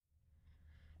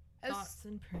Thoughts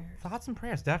and prayers. Thoughts and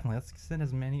prayers, definitely. Let's send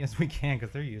as many as we can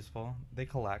because they're useful. They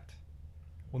collect.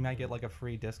 We might get like a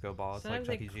free disco ball. It's Sometimes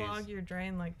like they Chuck E. clog Cheese. your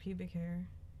drain like pubic hair.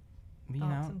 You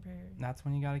Thoughts know, and prayers. that's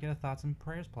when you gotta get a thoughts and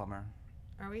prayers plumber.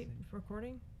 Are we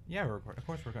recording? Yeah, we're recording. Of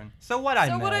course we're going. So what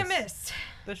I missed?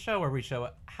 The show where we show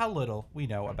how little we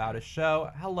know about a show.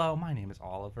 Hello, my name is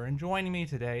Oliver, and joining me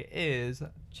today is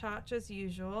Chach as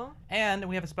usual. and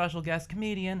we have a special guest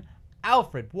comedian,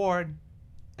 Alfred Ward.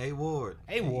 Hey Ward.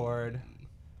 Hey Ward.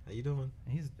 How you doing?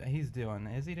 He's doing.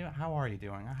 Is he doing? How are you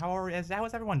doing? How is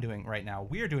everyone doing right now?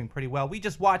 We're doing pretty well. We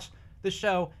just watched the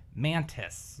show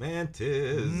Mantis.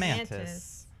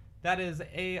 Mantis. That is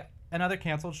another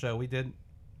canceled show.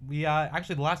 We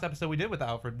actually the last episode we did with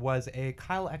Alfred was a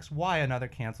Kyle XY, another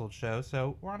canceled show.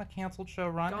 So we're on a canceled show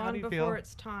run. How Gone do you before feel?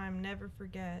 its time. Never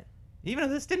forget. Even if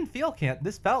this didn't feel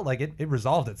this felt like it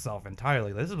resolved itself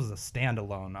entirely. This was a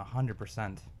standalone,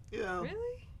 100%. Yeah.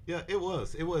 Really? Yeah, it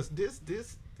was. It was. This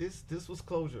was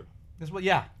closure. This was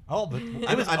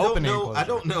it was I don't opening know. closure. I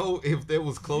don't know if there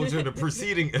was closure in the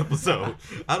preceding episode.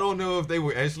 I don't know if they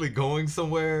were actually going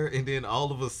somewhere and then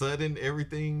all of a sudden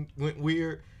everything went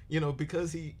weird.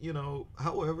 Because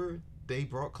however, they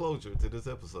brought closure to this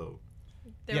episode.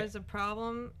 There was a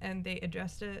problem and they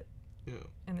addressed it. Yeah.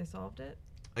 And they solved it.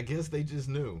 I guess they just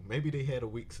knew. Maybe they had a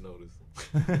week's notice.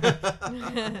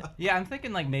 Yeah, I'm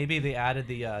thinking like maybe they added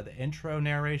the intro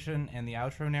narration and the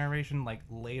outro narration like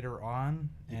later on.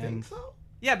 You think so?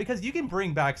 Yeah, because you can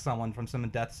bring back someone from some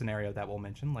death scenario that we'll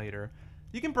mention later.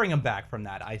 You can bring them back from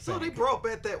that, I think. So they brought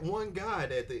back that one guy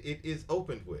that it is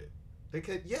opened with. They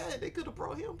could have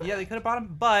brought him back. Yeah, they could have brought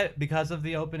him, but because of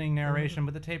the opening narration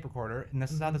with the tape recorder, and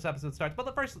this is how this episode starts.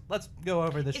 But first, let's go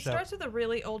over this It show. starts with a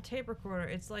really old tape recorder.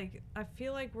 It's like, I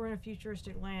feel like we're in a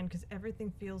futuristic land because everything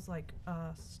feels like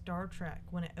Star Trek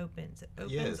when it opens. It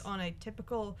opens on a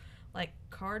typical, like,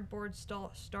 cardboard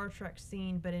Star Trek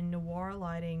scene, but in noir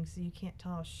lighting, so you can't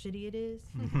tell how shitty it is.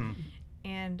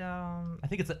 And I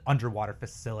think it's an underwater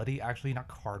facility, actually, not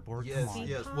cardboard. Yes, Come on.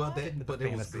 yes. Well, but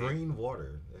it was fantasy. green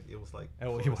water. It was like.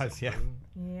 Oh, it was, yeah.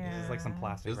 yeah. It was like some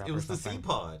plastic. It was the sea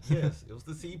pod. Yes, it was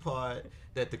the sea pod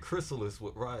that the chrysalis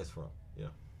would rise from. Yeah.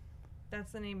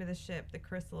 That's the name of the ship, the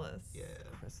Chrysalis. Yeah.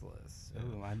 Chrysalis. Yeah.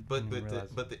 Ooh, I But didn't realize.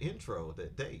 the intro,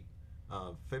 that date,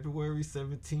 February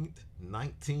 17th,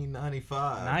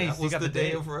 1995. Nice, That you was got the the day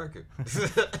date. of record.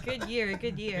 Good year.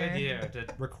 Good year to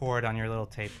record on your little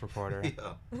tape recorder.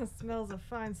 Yeah. It smells of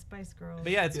fine Spice Girls.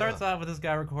 But yeah, it starts off with this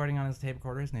guy recording on his tape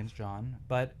recorder. His name's John.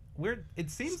 But it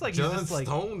seems like John he's just like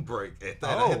Stonebreak. At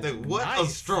that, Oh, I had to, what a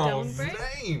nice. strong Stonebreak?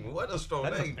 name! What a strong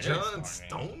That is a name, very John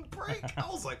strong Stonebreak. I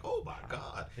was like, oh my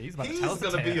god, He's about to tell us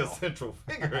a gonna be a tale. central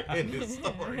figure in this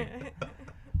story.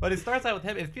 But it starts out with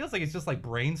him. It feels like he's just like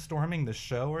brainstorming the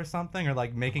show or something, or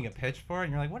like making a pitch for it.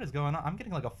 And you're like, what is going on? I'm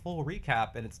getting like a full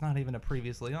recap, and it's not even a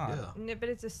previously on. Yeah. No, but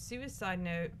it's a suicide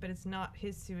note, but it's not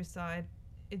his suicide.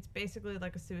 It's basically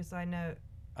like a suicide note.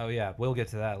 Oh yeah, we'll get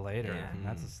to that later. Yeah.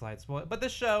 That's a slight spoil. But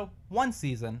this show, one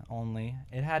season only.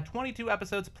 It had 22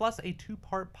 episodes plus a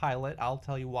 2-part pilot. I'll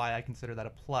tell you why I consider that a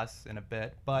plus in a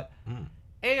bit. But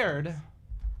aired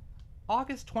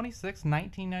August 26,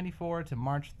 1994 to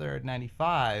March 3rd,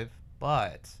 95.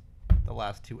 But the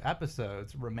last 2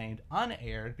 episodes remained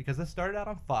unaired because this started out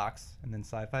on Fox and then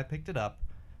Sci-Fi picked it up.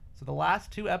 So the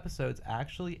last 2 episodes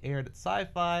actually aired at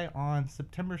Sci-Fi on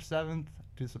September 7th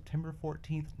to September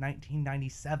 14th,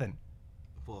 1997.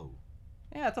 Whoa.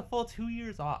 Yeah, it's a full 2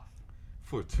 years off.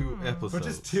 For 2 episodes. For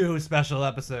just 2 special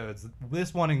episodes.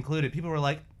 This one included. People were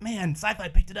like, man, Sci-Fi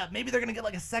picked it up. Maybe they're going to get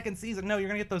like a second season. No, you're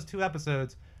going to get those 2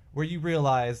 episodes where you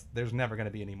realize there's never going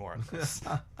to be any more of this.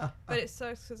 But it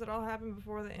sucks because it all happened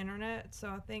before the internet. So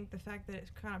I think the fact that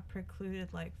it's kind of precluded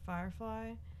like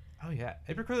Firefly. Oh, yeah.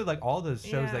 It recruited like all those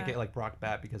shows Yeah. that get like brought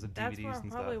back because of That's DVDs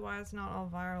and probably stuff. why it's not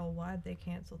all viral. Why'd they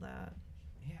cancel that?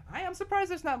 Yeah, I am surprised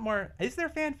there's not more. Is there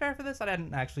fanfare for this? I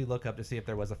didn't actually look up to see if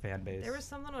there was a fan base. There was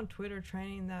something on Twitter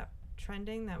trending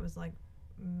that was like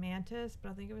Mantis, but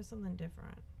I think it was something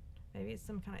different. Maybe it's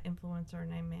some kind of influencer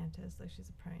named Mantis, like she's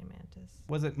a praying mantis.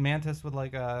 Was it Mantis with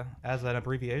like as an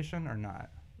abbreviation or not?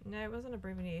 No, it wasn't an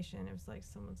abbreviation. It was like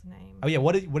someone's name. Oh yeah,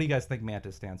 what do you guys think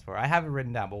Mantis stands for? I have it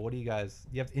written down, but what do you guys?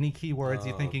 You have any keywords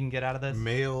you think you can get out of this?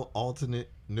 Male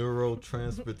alternate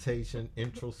neurotransportation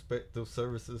introspective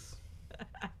services.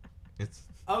 It's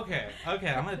Okay. I'm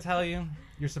gonna tell you,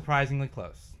 you're surprisingly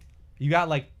close. You got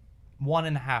like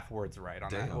 1.5 words right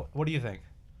on that. Damn. What do you think?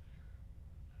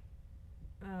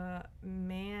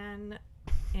 Man,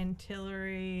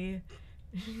 antillery,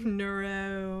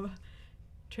 neuro,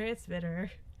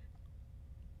 transmitter,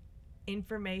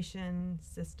 Information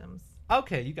systems.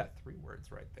 Okay, you got 3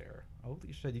 words right there.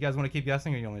 Holy shit. You guys want to keep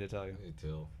guessing or you want me to tell you?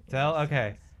 Tell?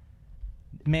 Okay.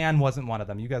 Man wasn't one of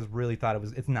them. You guys really thought it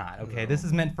was. It's not. Okay, This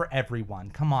is meant for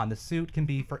everyone. Come on, the suit can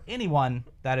be for anyone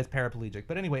that is paraplegic.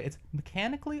 But anyway, it's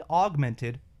mechanically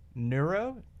augmented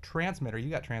neurotransmitter. You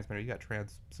got transmitter. You got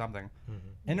trans something.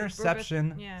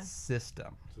 Interception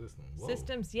system.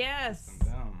 Systems, yes.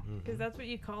 Because that's what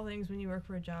you call things when you work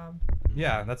for a job.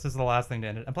 Yeah, that's just the last thing to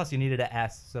end it. And plus, you needed an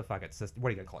S, so fuck it. What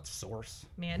are you gonna call it? Source.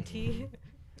 Manti.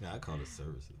 Yeah, I call it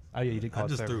services. Oh yeah, you did call it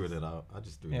services. I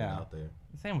just threw it out there.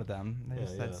 Same with them. They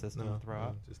just said system to throw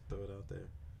out. Just throw it out there.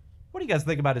 What do you guys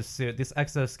think about his suit? This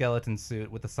exoskeleton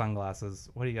suit with the sunglasses.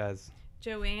 What do you guys?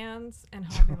 Joann's and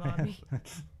Hobby Lobby.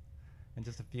 And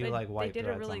just a few white threads. They did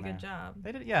a really good job.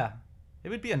 They did, yeah. It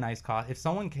would be a nice cost. If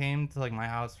someone came to my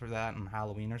house for that on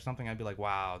Halloween or something, I'd be like,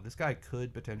 wow, this guy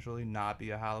could potentially not be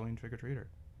a Halloween trick-or-treater.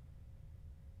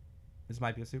 This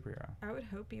might be a superhero. I would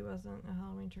hope he wasn't a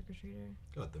Halloween trick-or-treater.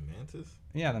 What, the Mantis?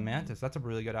 Yeah, the Mantis. That's a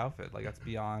really good outfit. That's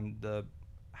beyond the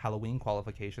Halloween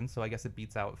qualifications, so I guess it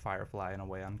beats out Firefly in a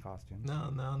way on costume.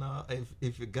 No.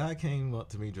 If a guy came up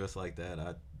to me dressed like that,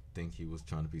 I'd think he was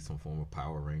trying to be some form of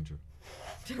Power Ranger.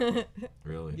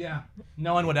 Really? Yeah.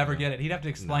 No one would ever get it. He'd have to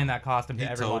explain that costume to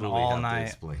everyone totally all have night. To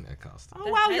explain that costume.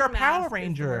 Oh wow, you're a Power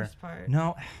Ranger.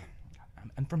 No,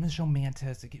 I'm from the show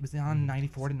Mantis. It was on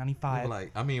 94 to 95.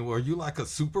 Were you like a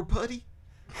super putty?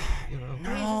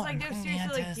 No,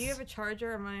 seriously, do you have a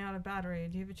charger? I'm running out of battery.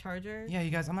 Do you have a charger? Yeah, you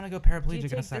guys, I'm gonna go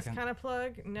paraplegic in a second. Do you take this kind of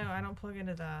plug? No, I don't plug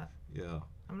into that. Yeah.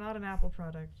 I'm not an Apple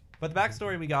product. But the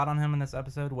backstory we got on him in this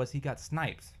episode was he got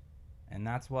sniped. And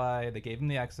that's why they gave him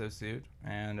the exosuit,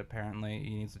 and apparently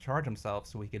he needs to charge himself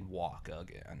so he can walk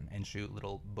again and shoot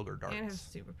little booger darts. And have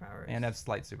superpowers. And have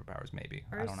slight superpowers, maybe.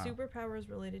 Are his superpowers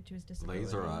related to his disability?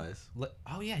 Laser eyes.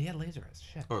 Oh, yeah, he had laser eyes.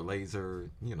 Shit. Or laser,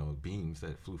 beams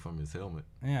that flew from his helmet.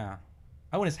 Yeah.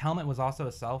 Oh, and his helmet was also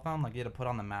a cell phone? Like, you had to put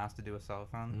on the mask to do a cell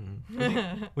phone?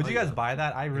 Mm-hmm. Would you guys buy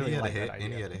that? I really like that idea.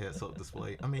 And he had a heads-up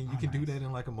display. I mean, you can do that in a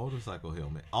motorcycle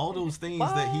helmet. All those things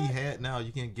that he had now,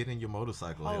 you can get in your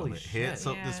motorcycle helmet.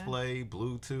 Heads-up display,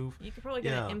 Bluetooth. You could probably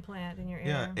get an implant in your ear.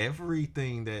 Yeah,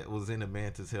 everything that was in a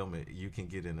Mantis helmet, you can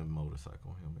get in a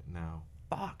motorcycle helmet now.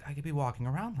 Fuck, I could be walking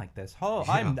around like this. Oh,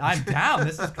 I'm down.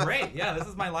 This is great. Yeah, this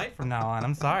is my life from now on.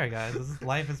 I'm sorry, guys.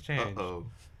 Life has changed. Uh-oh.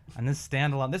 And this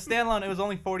standalone, it was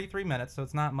only 43 minutes, so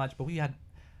it's not much. But I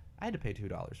had to pay $2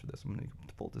 for this. I'm gonna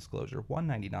full disclosure,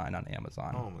 $1.99 on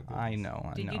Amazon. Oh my goodness. I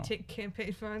know. Did you take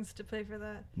campaign funds to pay for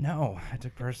that? No, I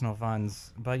took personal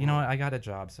funds. But you know what? I got a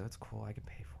job, so it's cool. I can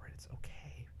pay for it. It's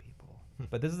okay, people.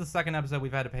 But this is the second episode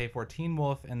we've had to pay for. Teen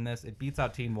Wolf in this, it beats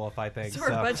out Teen Wolf, I think. So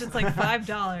our budget's like $5.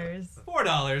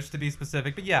 $4 to be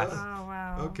specific, but yes. Oh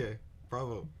wow. Okay,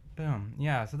 bravo. Boom.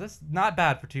 Yeah, so this not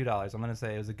bad for $2. I'm going to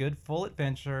say it was a good full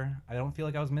adventure. I don't feel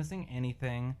like I was missing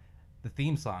anything. The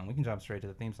theme song. We can jump straight to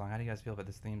the theme song. How do you guys feel about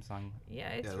this theme song? Yeah,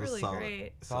 it's really solid.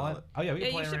 Great. Solid? Oh, yeah, we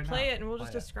can play it right now. You should play it, and we'll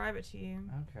just describe it to you.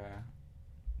 Okay.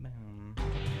 Boom.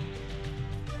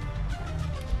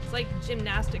 It's like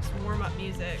gymnastics warm-up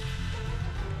music.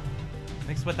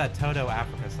 Mixed with that Toto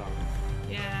Africa song.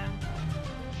 Yeah.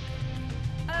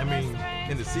 I mean,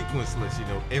 in the sequence list,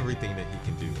 everything that he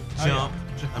can do. Jump.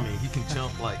 I mean, he can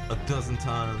jump like a dozen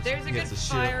times. There's a good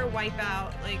fire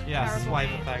wipeout,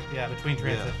 swipe effect. Yeah, between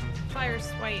transitions. Yeah. Fire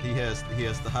swipe. He has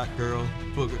the hot girl,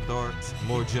 booger darts,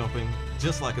 more jumping,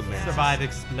 just like a man. Survive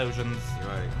explosions.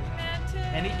 Right. Mantis.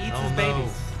 And he eats his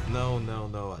babies. No.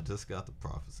 I just got the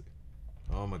prophecy.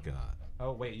 Oh my God.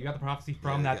 Oh wait, you got the prophecy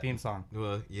from that theme song.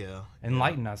 Well, yeah.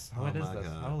 Enlighten us. What is this?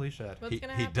 God. Holy shit. What's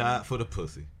gonna happen? He died for the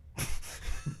pussy.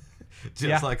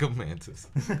 Like a mantis.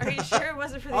 Are you sure it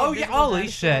wasn't for the Oh yeah, holy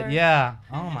shit, yeah.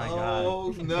 Oh my god.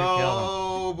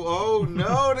 Oh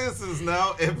no, this is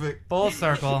now epic. Full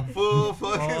circle. Full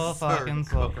fucking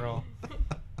circle.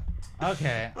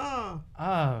 Okay. Oh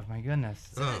my goodness.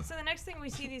 So the next thing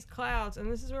we see these clouds,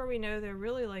 and this is where we know they're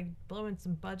really blowing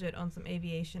some budget on some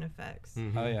aviation effects.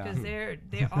 Mm-hmm. Oh yeah. Because they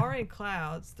are in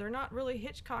clouds. They're not really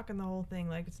Hitchcocking the whole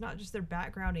thing. It's not just their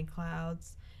background in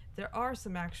clouds. There are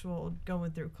some actual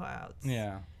going through clouds.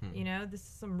 Yeah. This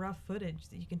is some rough footage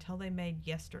that you can tell they made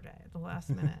yesterday at the last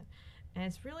minute. And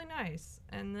it's really nice.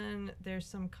 And then there's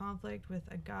some conflict with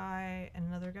a guy and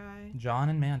another guy. John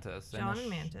and Mantis.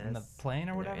 In the plane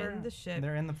or whatever? They're in the ship.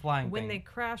 They're in the flying When thing. they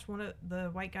crash, one of the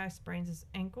white guys sprains his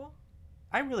ankle.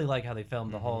 I really like how they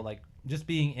filmed the whole, just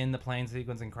being in the plane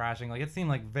sequence and crashing. It seemed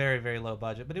like very, very low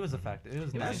budget, but it was effective. It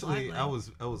was nice. Actually, I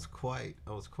was quite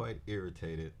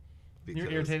irritated because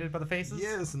You're irritated by the faces?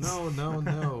 Yes, no.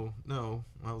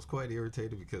 I was quite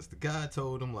irritated because the guy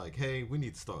told him like, "Hey, we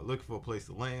need to start looking for a place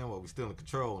to land while we're still in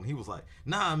control." And he was like,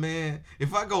 "Nah, man.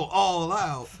 If I go all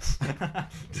out,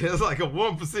 there's like a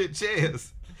 1%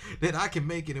 chance that I can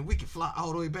make it and we can fly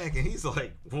all the way back." And he's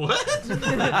like, "What?"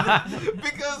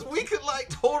 Because we could like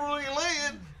totally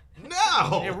land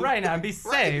now. Yeah, right now and be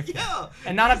safe. Right, yeah.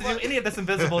 And not have to do any of this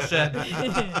invisible shit.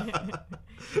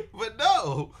 But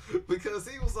no, because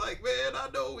he was like, "Man, I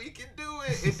know we can do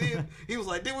it." And then he was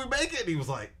like, "Did we make it?" And he was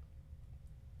like,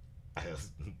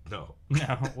 "No."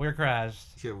 No, we're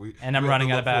crashed. Yeah, and I'm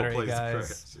running out of battery,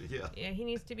 guys. Yeah, he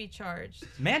needs to be charged.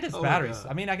 Mantis batteries.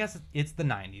 I mean, I guess it's the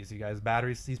 90s, you guys.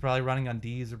 Batteries, he's probably running on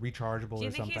D's or rechargeable Do you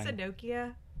or think something. he's a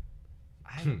Nokia?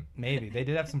 Maybe. They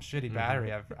did have some shitty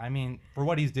battery. I mean, for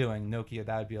what he's doing, Nokia,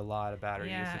 that would be a lot of battery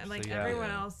Yeah, usage. and like so,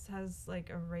 everyone else has like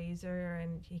a razor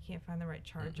and he can't find the right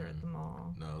charger at the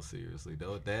mall. No, seriously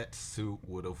though, that suit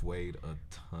would have weighed a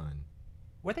ton.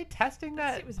 Were they testing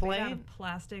that It was made out plane? of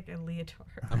plastic and leotard.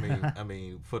 I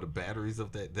mean, for the batteries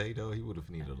of that day though, he would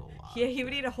have needed a lot. Yeah, he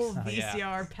would need a whole VCR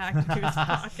yeah. packed into his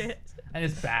pocket. And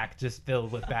his back just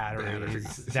filled with batteries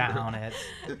Batteries. down it.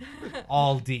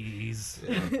 All D's.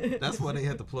 Yeah, that's why they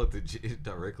had to plug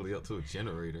directly up to a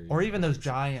generator. Or even those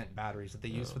giant batteries that they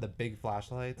use for the big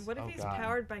flashlights. What if he's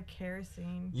powered by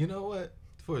kerosene? You know what?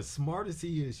 For as smart as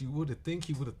he is, you would have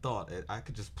thought that I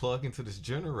could just plug into this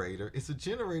generator. It's a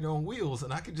generator on wheels,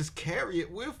 and I could just carry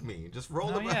it with me, just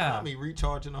roll it behind me,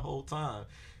 recharging the whole time.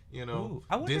 You know,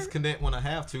 disconnect when I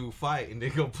have to, fight, and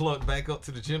then go plug back up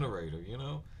to the generator. You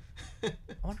know. I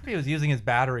wonder if he was using his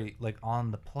battery like on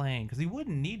the plane because he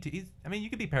wouldn't need to. I mean, you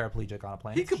could be paraplegic on a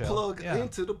plane. He could plug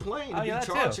into the plane and be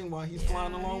charging while he's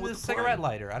flying along with the cigarette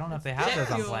lighter. I don't know if they have those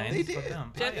on planes. They did.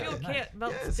 Jet fuel can't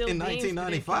melt yes. steel In beams,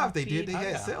 1995, they did. They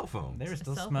had cell phones. They were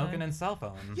still smoking in cell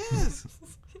phones. Yes.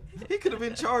 He could have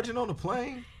been charging on the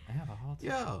plane. Yeah, the whole time.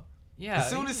 Yeah. Yeah,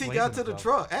 as soon as he got to the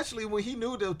truck, actually, when he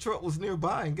knew the truck was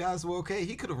nearby and guys were okay,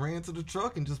 he could have ran to the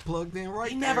truck and just plugged in right there.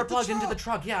 He never plugged into the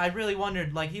truck. Yeah, I really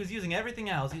wondered. Like, he was using everything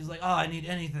else. He was like, "Oh, I need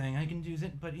anything. I can use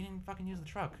it," but he didn't fucking use the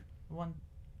truck. Why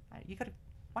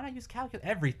not use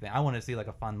everything? I want to see like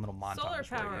a fun little montage. Solar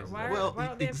power. Why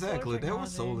don't they have solar there were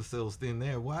solar cells in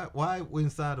there. Why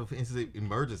inside of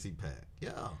emergency pack?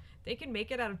 Yeah. They can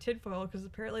make it out of tinfoil because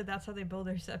apparently that's how they build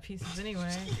their set pieces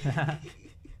anyway.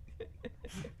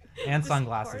 And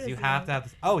sunglasses. You have to have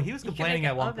this. Oh, he was complaining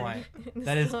at one point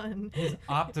that his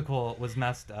optical was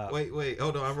messed up. Wait.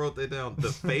 Hold on. I wrote that down.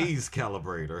 The phase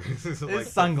calibrator.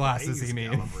 His sunglasses, he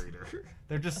means.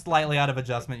 They're just slightly out of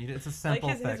adjustment. It's a simple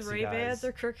fix, his Ray-Bans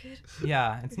are crooked.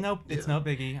 Yeah, it's no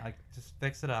biggie. Like, just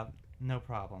fix it up. No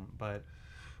problem. But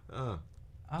oh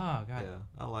god. Yeah,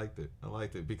 I liked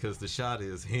it because the shot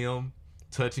is him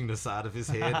touching the side of his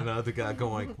head and the other guy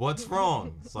going, "What's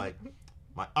wrong?" It's like,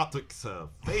 "My optics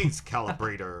phase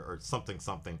calibrator," or something,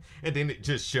 and then it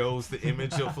just shows the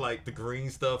image of like the green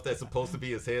stuff that's supposed to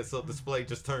be his heads-up display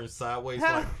just turns sideways for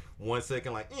like 1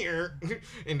 second, like,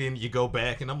 and then you go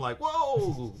back, and I'm like,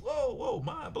 whoa,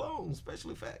 mind blown,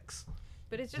 special effects.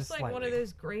 But it's just like one of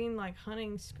those green like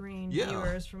hunting screen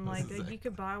viewers from like you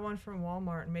could buy one from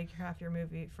Walmart and make half your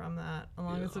movie from that,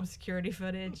 along with some security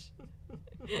footage.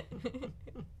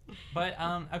 But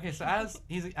okay, so as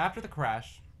he's after the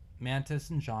crash, Mantis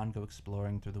and John go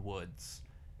exploring through the woods.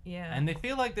 Yeah. And they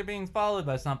feel like they're being followed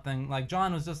by something. Like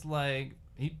John was just like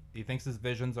he thinks his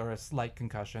visions are a slight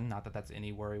concussion. Not that that's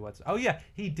any worry whatsoever. Oh yeah,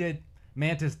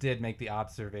 Mantis did make the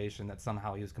observation that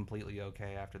somehow he was completely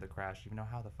okay after the crash. Even though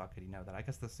how the fuck could he know that? I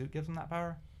guess the suit gives him that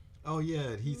power. Oh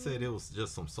yeah, he said it was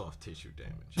just some soft tissue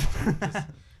damage.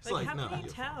 It's like how can you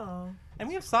tell? And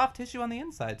we have soft tissue on the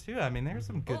inside too. I mean, there's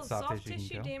some good soft tissue. Soft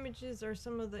tissue damages are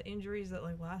some of the injuries that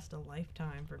like last a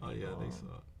lifetime for people. Oh yeah, they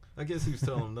suck. I guess he was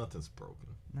telling him nothing's broken.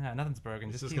 Yeah, nothing's broken.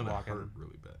 It's just keep keep walking. Hurt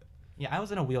really bad. Yeah, I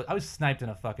was sniped in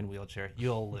a fucking wheelchair.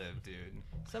 You'll live, dude.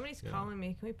 Somebody's calling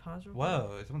me. Can we pause real quick?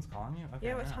 Whoa, someone's calling you? Okay,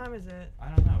 yeah, what time is it? I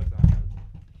don't know. It's on.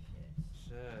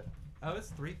 Shit. Oh,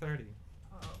 it's 3:30.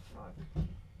 Oh, fuck. I'm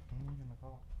getting the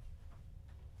call.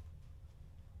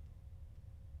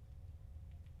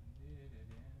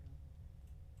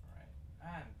 Alright,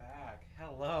 I'm back.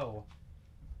 Hello.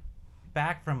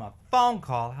 Back from a phone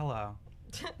call. Hello.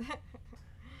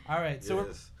 Alright, so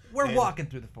we're walking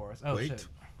through the forest. Oh, shit.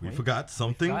 We forgot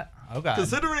something. Oh, God.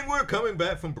 Considering we're coming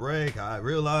back from break, I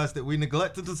realized that we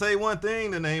neglected to say one thing.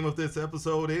 The name of this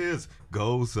episode is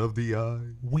Ghosts of the Ice.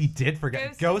 We did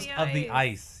forget. Ghosts of the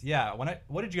Ice. Yeah.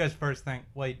 What did you guys first think?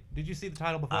 Wait, did you see the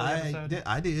title before the episode?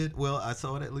 I did. Well, I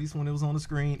saw it at least when it was on the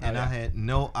screen, and I had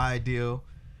no idea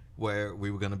where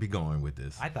we were gonna be going with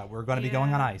this. I thought we were going to be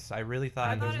going on ice. I really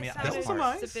thought there was going to be it ice sounded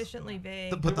part. sufficiently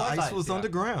vague. But the There was ice was yeah.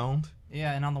 underground.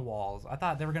 Yeah, and on the walls. I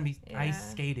thought they were going to be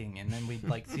ice skating, and then we'd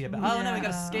like see a. Oh no, we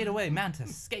got to skate away.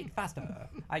 Mantis, skate faster.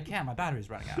 I can't. My battery's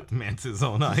running out. Mantis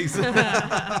on ice.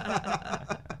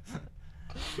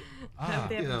 Hope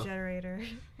they have a generator.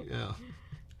 Yeah.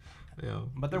 Yeah.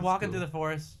 But they're walking through the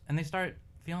forest, and they start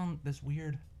feeling this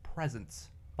weird presence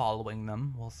following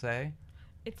them, we'll say.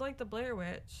 It's like the Blair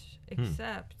Witch,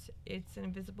 except it's an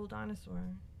invisible dinosaur.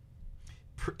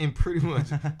 And pretty much,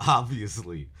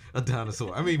 obviously, a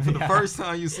dinosaur. I mean, for the first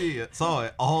time you saw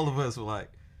it, all of us were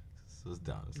like, "This is a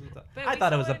dinosaur." I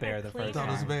thought it was a bear the first Thought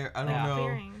it was a time. bear. I don't know.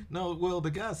 Clearing. No, well, the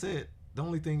guy said the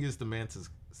only thing is the mantis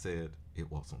said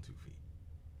it walks on 2 feet.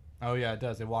 Oh yeah, it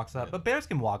does. It walks up, but bears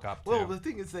can walk up too. Well, the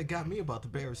thing is that got me about the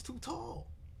bear is too tall.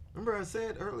 Remember I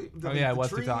said earlier? It was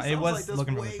too tall. It was like,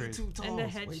 looking for the way trees. too tall. And the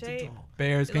It's head way too shape. tall.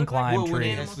 Bears It can looked like climb Well, when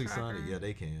they trees. Animal actually signed it, cracker. yeah,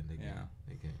 they can. Yeah.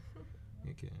 They can.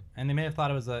 And they may have thought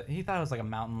it was he thought it was like a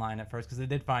mountain lion at first because they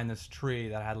did find this tree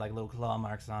that had like little claw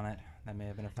marks on it. That may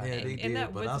have been a fact. Yeah, they And did,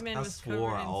 that but woodsman I was swore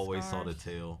covered I in always saw the scars.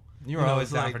 tail. You were always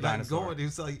it's down like, for like dinosaur.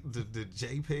 It's like the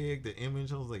JPEG, the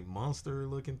image. I was like monster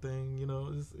looking thing. You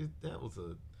know, that was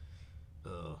a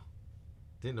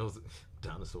didn't know it was a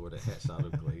dinosaur that hatched out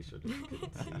of a glacier that you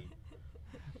couldn't see.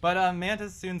 But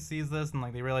Mantis soon sees this and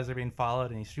like they realize they're being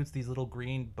followed, and he shoots these little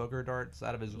green booger darts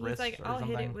out of his He's wrist like, or I'll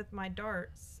something. hit it with my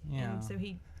darts. Yeah. And so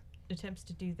he attempts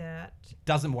to do that.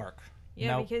 Doesn't work.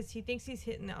 Yeah, Nope. because he thinks he's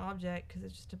hitting the object because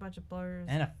it's just a bunch of blurs.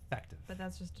 Ineffective. But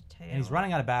that's just a tail. And he's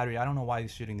running out of battery. I don't know why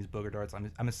he's shooting these booger darts.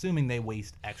 I'm assuming they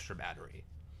waste extra battery,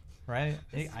 right?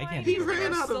 I can't. He do that.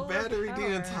 ran out of Solar battery power.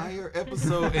 the entire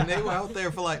episode, and they were out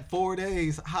there for like 4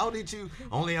 days. How did you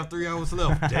only have 3 hours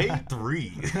left? Day 3.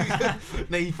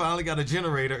 Then he finally got a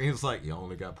generator, and he was like, "You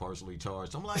only got partially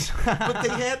charged." I'm like, "But they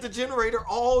had the generator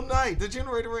all night. The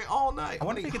generator ran all night." I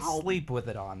wonder if he could how- sleep with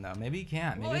it on though. Maybe he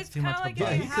can't. Maybe Well, it's it's too kind much of of like a if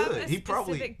Yeah, you he have could. a He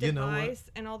probably- specific you know what? device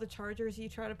and all the chargers you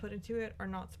try to put into it are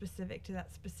not specific to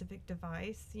that specific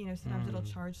device. You know, sometimes it'll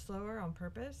charge slower on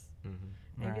purpose.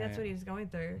 Maybe that's what he was going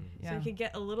through. So Yeah. he could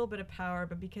get a little bit of power,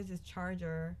 but because his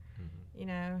charger, you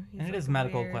know, he's And it like is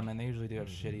medical weird. equipment. They usually do have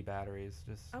shitty batteries,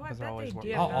 just Oh, I because bet they're always they do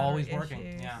working. have battery Always working.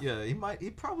 issues. Yeah. Yeah, he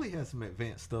probably has some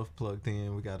advanced stuff plugged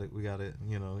in. We got it.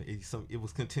 You know, it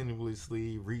was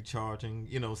continuously recharging.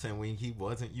 You know, saying when he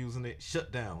wasn't using it,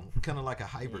 shut down, kind of like a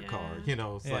hybrid car. Yeah. You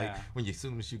know, it's like Yeah. when as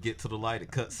soon as you get to the light,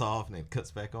 it cuts off and it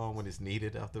cuts back on when it's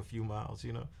needed after a few miles.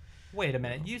 You know. Wait a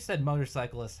minute. You said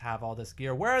motorcyclists have all this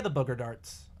gear. Where are the booger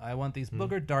darts? I want these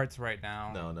booger darts right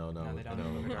now. No. they don't have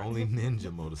booger darts. Only ninja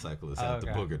motorcyclists have the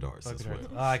Okay. booger darts. I Booger swear. darts.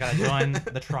 Oh, I gotta join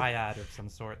the triad of some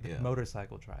sort. The Yeah.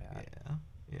 motorcycle triad.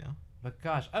 Yeah. But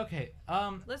gosh, okay.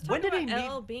 Let's talk when did about he meet?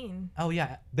 LL Bean. Oh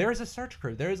yeah, there is a search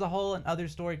crew. There is a whole other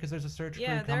story because there's a search crew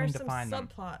Yeah, there coming are to some find them.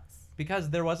 subplots. Because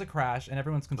there was a crash and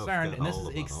everyone's concerned, forgot and this all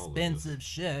is about all of this. expensive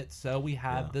shit. So we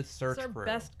have Yeah. the search It's our crew.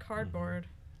 best cardboard.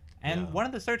 And Yeah. one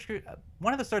of the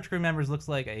search crew members looks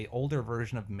like a older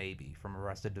version of Maybe from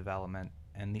Arrested Development,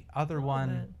 and the other A little one,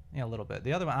 bit. yeah, a little bit.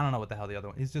 The other one, I don't know what the hell the other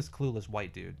one. He's just clueless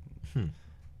white dude. Hmm.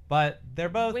 But they're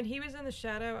both. When he was in the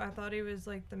shadow, I thought he was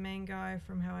like the main guy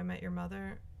from How I Met Your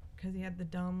Mother, because he had the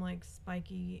dumb, like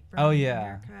spiky. Oh brown yeah,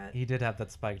 haircut, he did have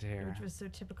that spiked hair. which was so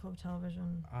typical of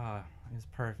television. Ah, he's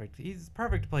perfect. He's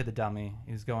perfect to play the dummy.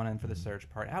 He's going in for the search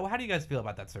party. How do you guys feel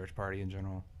about that search party in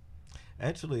general?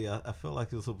 Actually, I felt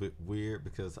like it was a bit weird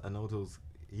because I know those,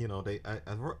 you know, I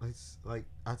wrote, it's like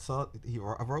I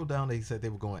wrote down that he said they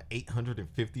were going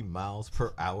 850 miles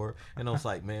per hour, and I was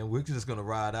like, man, we're just gonna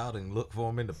ride out and look for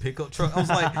him in the pickup truck. I was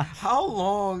like, how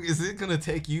long is it gonna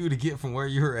take you to get from where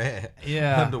you're at,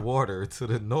 Yeah. underwater to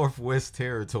the Northwest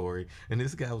Territory? And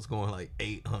this guy was going like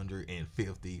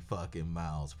 850 fucking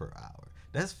miles per hour.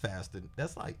 That's faster.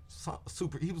 That's like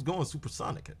super. He was going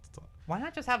supersonic at the time. Why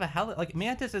not just have a like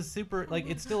Mantis is super like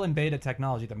it's still in beta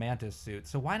technology, the Mantis suit.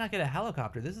 So why not get a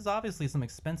helicopter? This is obviously some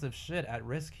expensive shit at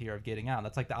risk here of getting out.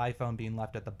 That's like the iPhone being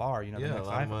left at the bar, you know, Yeah, the a next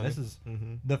lot of iPhone. money. This is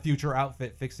Mm-hmm. the future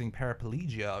outfit fixing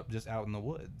paraplegia just out in the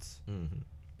woods. Mm-hmm.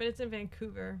 But it's in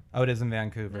Vancouver. Oh, it is in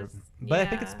Vancouver. This- But I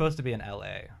think it's yeah. supposed to be in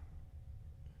LA.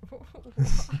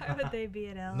 Why would they be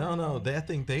at LA? No, I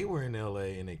think they were in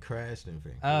LA and they crashed in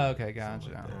Vancouver. Oh, okay, Something gotcha.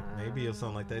 like that. Maybe or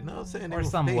something like that. No, I'm saying Or they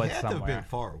some they woods had to have somewhere. been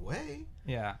far away.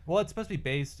 Yeah. Well, it's supposed to be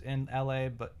based in LA,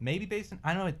 but maybe based in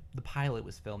I know the pilot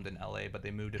was filmed in LA, but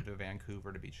they moved it to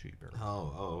Vancouver to be cheaper.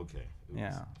 Oh, okay. Oops.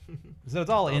 Yeah. So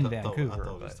it's all in I thought Vancouver.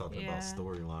 we was but- talking Yeah. about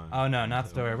storyline. Oh no, not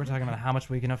story. We're talking about how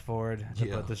much we can afford to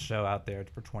Yeah. put this show out there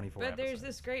for 24 But there's episodes.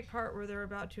 this great part where they're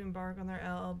about to embark on their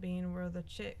LL Bean, where the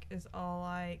chick is all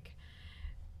like,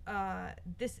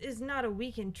 this is not a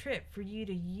weekend trip for you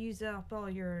to use up all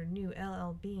your new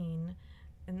LL Bean.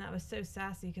 And that was so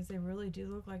sassy because they really do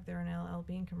look like they're an LL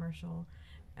Bean commercial.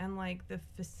 And like the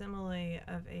facsimile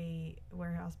of a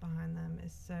warehouse behind them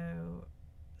is so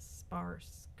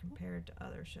sparse compared to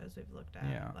other shows we've looked at.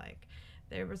 Yeah. Like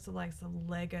there was like some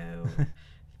Lego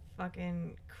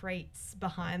fucking crates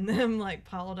behind them, like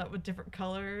piled up with different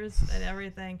colors and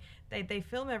everything. They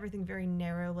film everything very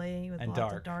narrowly with And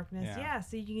lots of darkness. yeah. Yeah,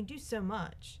 so you can do so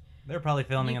much. They're probably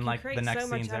filming You in can like create the next so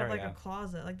much scene's out of area. like a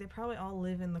closet. Like they probably all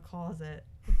live in the closet,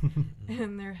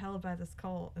 and they're held by this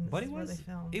cult, and this But is where they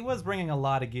film. he was bringing a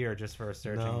lot of gear just for a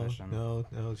searching mission. No,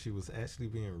 she was actually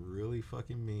being really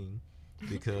fucking mean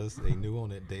because they knew on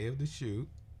that day of the shoot,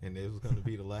 and it was going to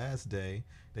be the last day.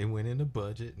 They went in the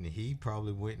budget, and he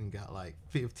probably went and got like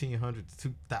 $1,500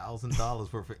 to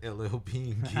 $2,000 worth of LL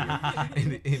Bean gear,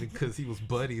 and because he was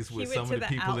buddies with some of the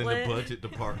people in the budget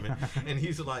department, and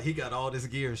he's like, he got all this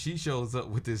gear, and she shows up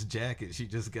with this jacket she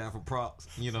just got for props,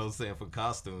 you know what I'm saying, for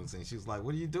costumes, and she's like,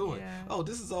 what are you doing? Yeah. Oh,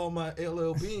 this is all my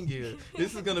LL Bean gear.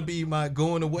 This is gonna be my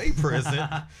going away present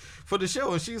for the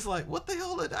show, and she's like, what the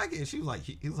hell did I get? She was like,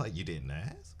 he was like, you didn't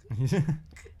ask.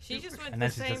 She just went to And the then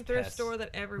she's same just thrift pissed. store that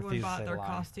everyone Refused to bought say their the line.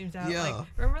 costumes out. Yeah. Like,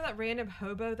 remember that random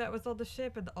hobo that was on the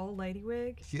ship with the old lady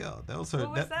wig? Yeah, that was her.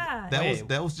 What was that?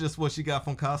 That was just what she got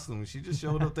from costumes. She just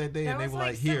showed up that day, That and they was were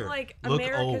like, some, "Here, like look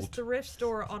America's old." thrift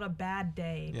store on a bad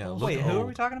day. Yeah, bullshit. look Wait, who are old.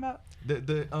 we talking about? The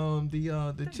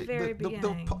chick, very the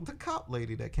beginning. cop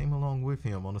lady that came along with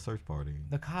him on the search party.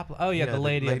 The cop. Oh yeah, the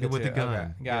lady, with the gun.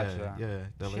 Okay, gotcha. Yeah,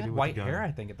 the She lady had with white the gun. hair,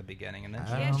 I think, at the beginning, and then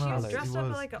she I Yeah, don't she know. was She dressed up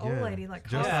was- like an old yeah, lady, like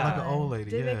dressed up like cosplay. an old lady,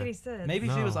 Didn't yeah. make any sense. Maybe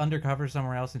she was No. undercover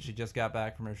somewhere else, and she just got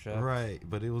back from her shift. Right,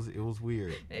 but it was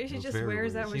weird. Maybe she It was just very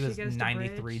wears that weird. when She she was goes to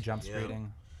 93 bridge. jump Yeah.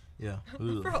 speeding. Yeah.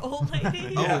 For Ugh. old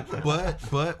lady. Yeah. Oh,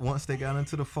 but once they got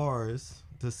into the forest,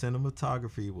 the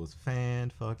cinematography was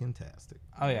fan-fucking-tastic.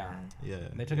 Oh yeah. Yeah.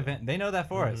 They took advantage. They know that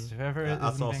forest. Whoever I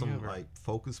is in saw some Vancouver. like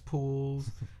focus pulls.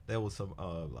 There was some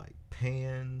like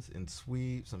pans and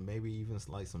sweeps, and maybe even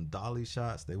like some dolly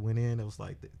shots. They went in. It was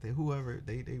like they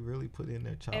really put in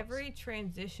their chops. Every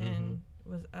transition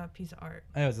was a piece of art.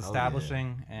 It was Oh, yeah.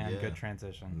 establishing and Yeah. good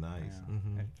transition. Nice. Yeah.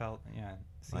 Mhm. It felt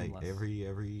seamless. like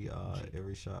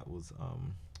every shot was what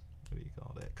do you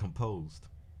call that? Composed.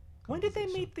 When did they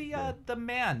Composition. meet Yeah. the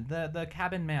man, the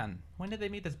cabin man? When did they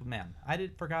meet this man?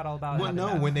 Forgot all about. Well, having no,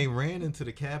 met when him. they ran into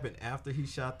the cabin after he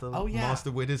shot the Oh, yeah.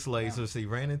 monster with his lasers, he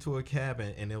ran into a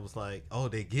cabin, and it was like, oh,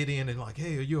 they get in and like,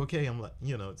 hey, are you okay? I'm like,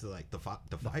 it's like the fire's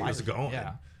fires, gone.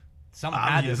 Yeah. Someone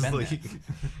had to have been Obviously. there.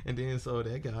 And then so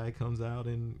that guy comes out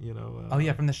and Oh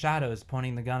yeah, from the shadows,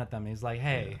 pointing the gun at them. He's like,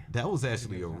 "Hey." that was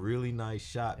actually a really nice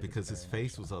shot It was because a his very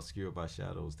nice face was obscured by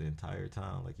shadows the entire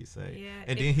time, like you say. Yeah,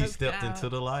 And it then he poked stepped out. into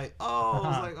the light.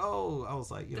 Oh, I was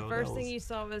like, The that first thing was- you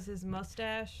saw was his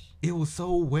mustache. It was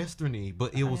so westerny,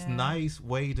 but it was Yeah. nice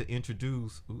way to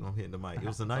introduce. Ooh, I'm hitting the mic. It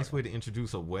was a nice way to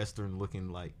introduce a western-looking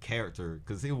like character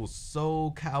because it was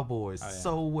so cowboys, Oh, yeah.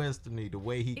 so westerny the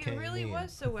way he It came really in.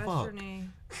 was so Fuck. westerny.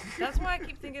 That's why I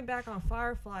keep thinking back on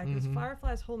Firefly, because Mhm.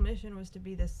 Firefly's whole mission was to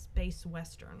be this space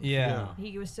western. Yeah.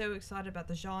 He was so excited about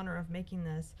the genre of making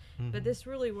this, Mhm. but this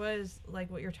really was like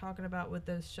what you're talking about with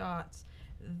those shots.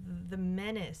 The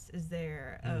menace is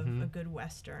there of Mhm. a good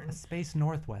western. A space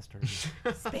northwestern.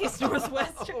 Space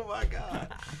Northwestern. Oh my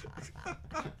god.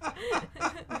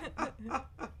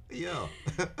 Yeah.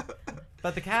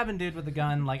 But the cabin dude with the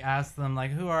gun asks them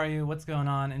 "Who are you? What's going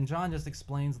on?" And John just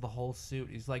explains the whole suit.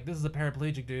 He's like, "This is a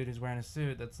paraplegic dude who's wearing a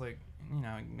suit that's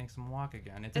makes him walk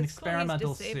again. It's an It's cool he's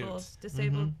experimental disabled, suit."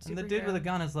 Disabled. And the dude with the superhero.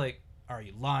 gun is like, "Are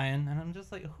you lying?" And I'm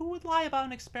just like, "Who would lie about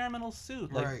an experimental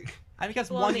suit?" Right. I guess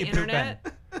People one on the you poop in.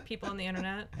 internet. People on the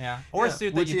internet. Yeah. Or Yeah, a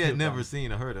suit which that he you had poop never in.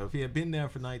 seen or heard of. He had been there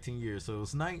for 19 years, so it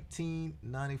was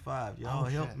 1995. Y'all Oh,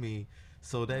 help shit. me.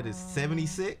 So that is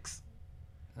 76.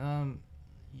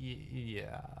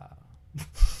 Yeah.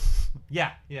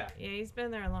 yeah. Yeah, he's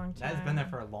been there a long time. That's been there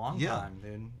for a long Yeah. time,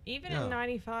 dude. Even Yeah. in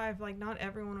 '95, not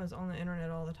everyone was on the internet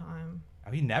all the time Oh,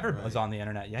 he never Right. was on the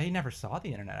internet. Yeah, he never saw the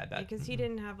internet, I bet. because he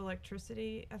didn't have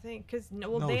electricity. I think because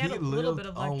No, they had he a little bit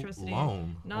lived of electricity,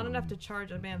 alone not on- enough to charge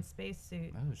a man's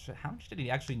spacesuit. Oh shit! How much did he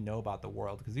actually know about the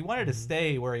world? Because he wanted to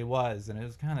stay where he was, and it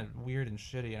was kind of weird and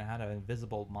shitty, and had an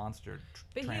invisible monster.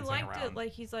 But he trancing liked around. it.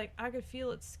 He's like, I could feel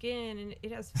its skin, and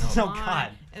it has felt Oh, mine.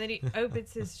 God. And then he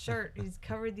opens his shirt. He's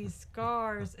covered these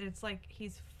scars. And it's like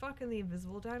he's fucking the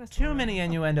invisible dinosaur. Too many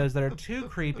innuendos that are too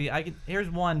creepy. Here's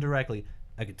one directly.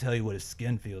 I could tell you what his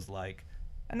skin feels like,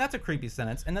 and that's a creepy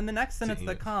sentence. And then the next sentence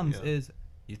that comes Yeah. is,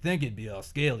 "You think it'd be all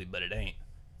scaly, but it ain't.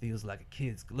 Feels like a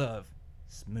kid's glove,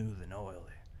 smooth and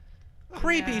oily."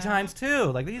 Creepy times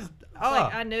two. Like these. Oh.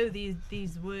 Like I know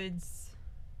these woods.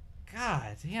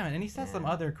 God damn it. And he says some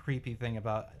other creepy thing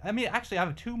about. I mean, actually, I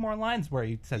have 2 more lines where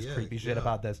he says creepy shit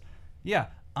about this. Yeah,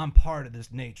 I'm part of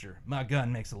this nature. My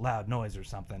gun makes a loud noise or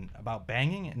something about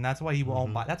banging, and that's why he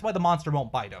won't bite. That's why the monster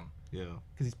won't bite him. Yeah.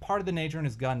 Because he's part of the nature, and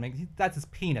his gun makes. That's his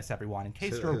penis, everyone. In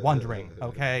case you're wondering,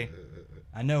 okay.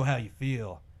 I know how you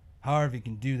feel. Harvey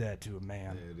can do that to a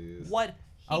man. There it is. What?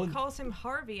 He calls him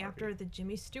Harvey after the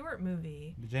Jimmy Stewart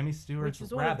movie. Jimmy Stewart's which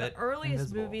is one Rabbit. of the earliest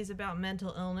Invisible. movies about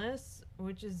mental illness,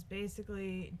 which is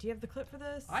basically. Do you have the clip for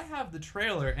this? I have the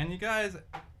trailer, and you guys,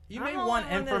 you may I'm the want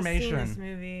only one that's seen information. this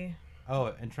movie.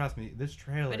 Oh, and trust me, this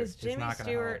trailer But is Jimmy not going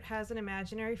to Stewart help. has an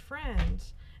imaginary friend,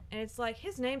 and it's like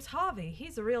his name's Harvey.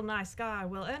 He's a real nice guy.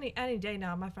 Well, any day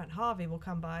now, my friend Harvey will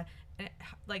come by. And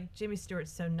like Jimmy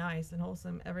Stewart's so nice and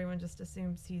wholesome, everyone just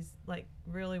assumes he's like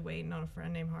really waiting on a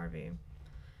friend named Harvey.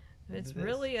 But it's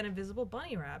really an invisible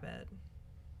bunny rabbit.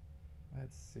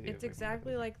 Let's see. It's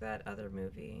exactly like that other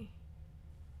movie.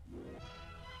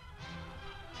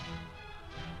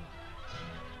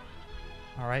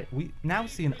 All right, we now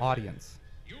see an audience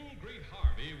You'll greet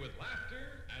Harvey with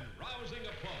laughter and rousing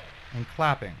applause. and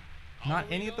clapping. Not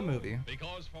any of the movie.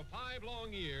 Because for 5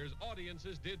 long years,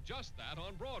 audiences did just that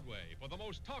on Broadway for the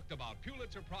most talked about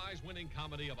Pulitzer Prize winning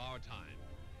comedy of our time.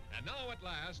 And now at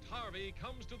last, Harvey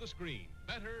comes to the screen,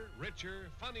 better, richer,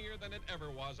 funnier than it ever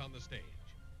was on the stage.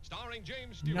 Starring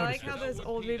James Stewart. I like how and those Elwood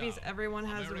old P. movies, Dowd, everyone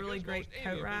has a really America's great most coat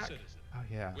amiable rack. citizen. Oh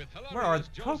yeah. With Where are hilarious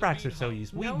coat racks are Josephine so Hunt.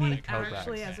 used. We No one need coat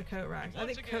actually racks. has a coat rack. I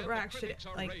Once think again, coat the rack should critics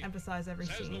are like raving. emphasize every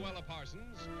Says scene. Luella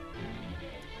Parsons.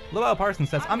 Llewellyn Parsons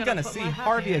says, I'm I'm gonna gonna put see my hat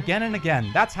Harvey here." again and again.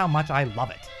 That's how much I love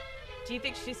it. Do you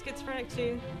think she's schizophrenic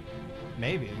too?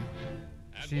 Maybe.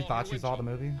 And She Walter thought she saw the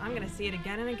Winchell. movie. I'm gonna see it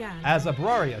again and again. As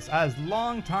uproarious as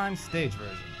longtime stage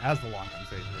version. As the longtime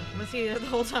stage version. Was he there the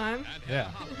whole time? And Yeah.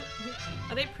 Hannah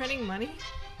Howard. Are they printing money?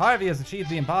 Harvey has achieved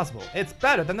the impossible. It's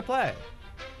better than the play.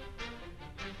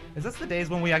 Is this the days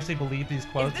when we actually believe these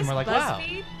quotes Is this and we're like, wow,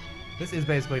 BuzzFeed? this is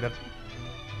basically the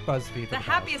BuzzFeed. The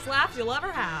happiest laughs you'll ever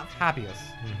have. Happiest.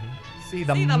 Mm-hmm. See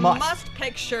the, See the must.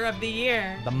 picture of the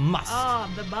year. The must. Oh,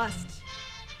 the must.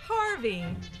 Harvey.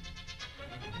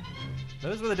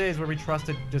 Those were the days where we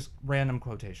trusted just random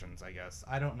quotations, I guess.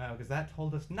 I don't know, because that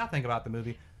told us nothing about the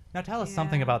movie. Now tell us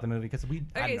something Yeah. about the movie, because I Okay,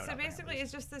 don't know so nothing, at basically least.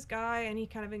 it's just this guy, and he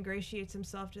kind of ingratiates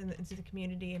himself into the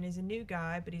community, and he's a new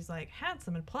guy, but he's like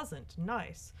handsome and pleasant, and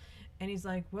nice. And he's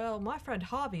like, well, my friend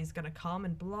Harvey's gonna come,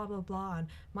 and blah blah blah, and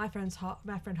my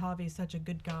friend Harvey is such a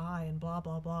good guy, and blah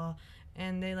blah blah.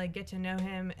 And they like get to know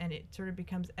him, and it sort of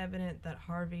becomes evident that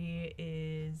Harvey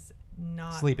is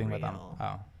not Sleeping with them. real.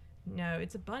 Oh. No,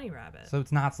 it's a bunny rabbit. So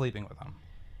it's not sleeping with them.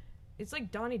 It's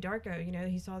like Donnie Darko, you know,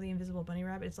 he saw the invisible bunny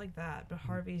rabbit. It's like that, but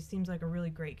Harvey seems like a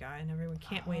really great guy, and everyone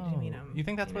can't wait to meet him. You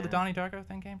think that's where the know? Donnie Darko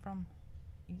thing came from?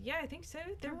 Yeah, I think so.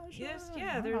 There, Oh, yes, sure.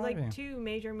 yeah, Oh, there are like Harvey. 2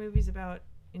 major movies about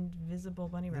invisible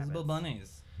bunny rabbits. Invisible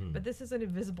bunnies. But this is an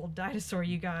invisible dinosaur,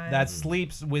 you guys. That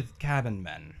sleeps with cabin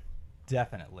men.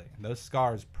 Definitely. Those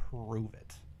scars prove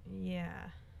it. Yeah.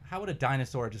 How would a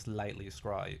dinosaur just lightly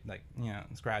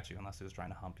scratch you unless it was trying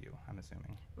to hump you, I'm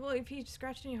assuming? Well, if he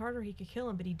scratched any harder, he could kill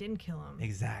him, but he didn't kill him.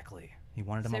 Exactly. He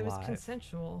wanted him So it was alive.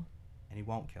 consensual. And he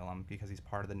won't kill him because he's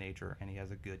part of the nature and he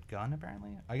has a good gun, apparently.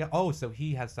 So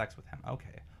he has sex with him.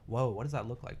 Okay. Whoa, what does that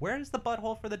look like? Where is the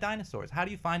butthole for the dinosaurs? How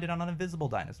do you find it on an invisible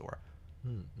dinosaur?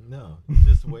 No, you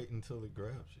just wait until it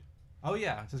grabs you. Oh,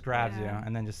 yeah. It just grabs Yeah. you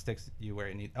and then just sticks you where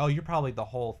it needs. Oh, you're probably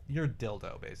you're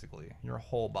dildo, basically. Your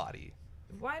whole body.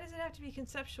 Why does it have to be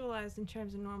conceptualized in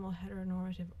terms of normal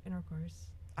heteronormative intercourse?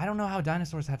 I don't know how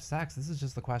dinosaurs have sex. This is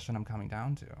just the question I'm coming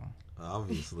down to.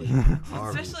 Obviously,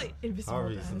 Especially invisible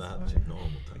Harvey's not dinosaur. your normal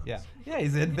dinosaur. Yeah,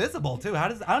 he's invisible too. I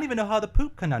don't even know how the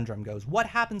poop conundrum goes. What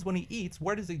happens when he eats?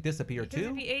 Where does he disappear Because to?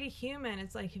 if he ate a human,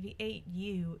 it's like if he ate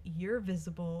you, you're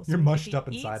visible. You're if mushed he up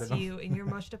inside eats of him. you and you're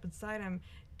mushed up inside him,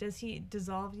 does he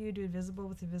dissolve you to invisible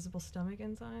with invisible stomach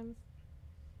enzymes?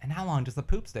 And how long does the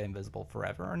poop stay invisible?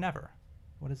 Forever or never?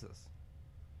 What is this?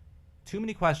 Too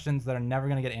many questions that are never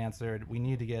going to get answered. We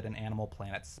need to get an Animal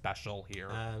Planet special here.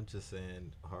 I'm just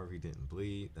saying Harvey didn't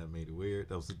bleed. That made it weird.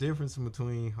 That was the difference in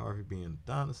between Harvey being a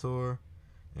dinosaur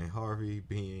and Harvey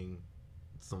being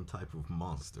some type of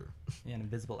monster. Yeah, an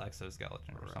invisible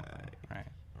exoskeleton or something. Right.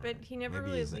 But he never Maybe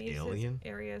really he's an leaves alien? his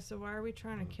area, so why are we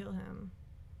trying to kill him?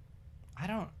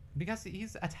 Because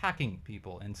he's attacking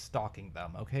people and stalking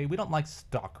them, okay? We don't like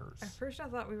stalkers. At first I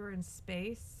thought we were in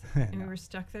space and No. we were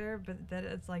stuck there, but then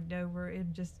it's like, no, we're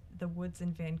in just the woods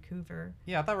in Vancouver.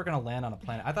 Yeah, I thought we were going to land on a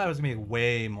planet. I thought it was going to be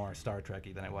way more Star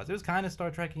Trek-y than it was. It was kind of Star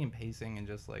Trek-y in pacing and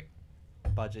just like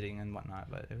budgeting and whatnot,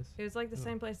 but it was. It was like the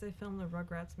same place they filmed the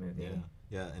Rugrats movie.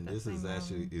 Yeah, and That this is same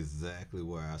actually mountain. exactly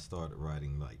where I started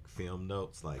writing like film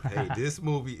notes. Like, hey, this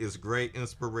movie is great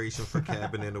inspiration for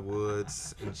Cabin in the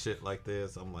Woods and shit like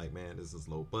this. I'm like, man, this is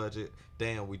low budget.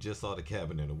 Damn, we just saw the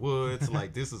Cabin in the Woods.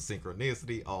 Like, this is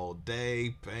synchronicity all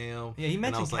day. Bam. Yeah, he And I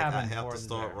mentioned was like, I Cabin have before to the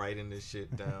start there. writing this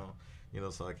shit down,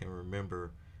 so I can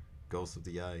remember Ghost of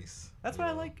the Ice. That's you what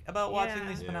I know. like about watching Yeah.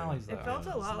 these Yeah. finales, though. It felt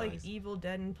Yeah, a it's lot like nice. Evil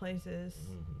Dead in places.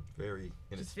 Very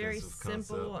Just inexpensive very concept.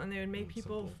 simple, and they would make Mm,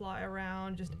 people simple. fly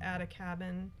around just at a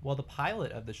cabin. Well, the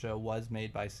pilot of the show was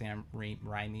made by Sam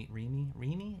Raimi.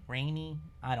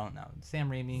 I don't know. Sam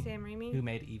Raimi, Sam Raimi? who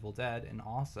made Evil Dead and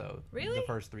also Really? the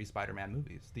first 3 Spider-Man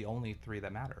movies, the only 3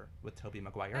 that matter with Tobey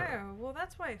Maguire. Oh, well,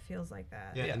 that's why it feels like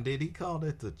that. Yeah, Yeah. and did he call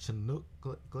it the Chinook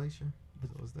Glacier?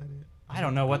 Was that it? I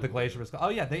don't know what the glacier was called. Oh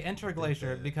yeah, they enter a I think glacier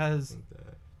that- because I think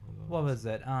that. Hold on. what was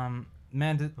it?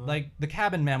 Like the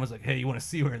cabin man was like, "Hey, you want to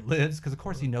see where it lives?" Because of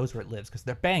course he knows where it lives because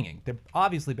they're banging. They're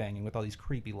obviously banging with all these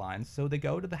creepy lines. So they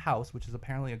go to the house, which is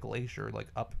apparently a glacier, like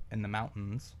up in the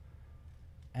mountains,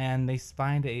 and they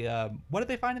find a what did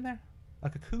they find in there? A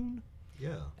cocoon,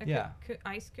 Yeah. A Yeah.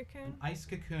 ice cocoon? ice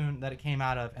cocoon that it came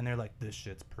out of, and they're like, "This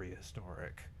shit's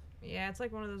prehistoric." Yeah, it's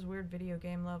like one of those weird video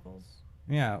game levels.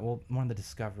 Yeah, well, one of the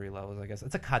discovery levels, I guess.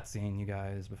 It's a cutscene, you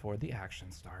guys, before the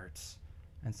action starts,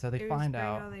 and so they It was find great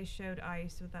out. how they showed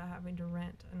ice without having to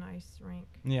rent an ice rink.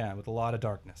 Yeah, with a lot of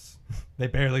darkness. They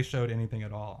barely showed anything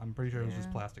at all. I'm pretty sure it was just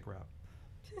Yeah. plastic wrap.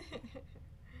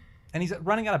 And he's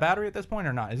running out of battery at this point,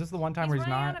 or not? Is this the one time where he's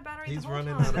running not? out of battery He's the whole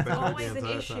running time. out of That's battery always the an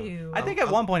entire time. issue. I think at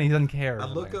one point he doesn't care. or I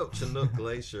look something. up Chinook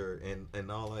Glacier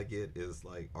and all I get is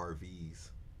like RVs.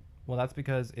 Well, that's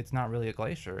because it's not really a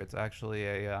glacier. It's actually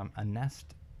a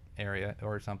nest area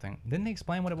or something. Didn't they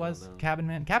explain what it was? know. Cabin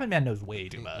Man. Cabin Man knows way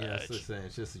too much. Yeah,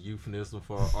 it's just a euphemism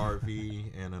for an RV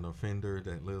and an offender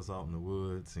that lives out in the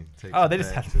woods and takes Oh, it they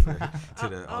just back have- to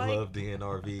the I I- love the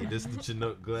NRV. This is the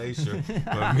Chinook Glacier.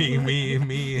 But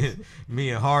me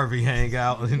and Harvey hang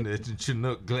out in the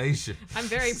Chinook Glacier. I'm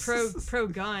very pro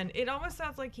gun. It almost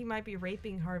sounds like he might be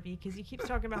raping Harvey because he keeps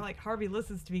talking about like Harvey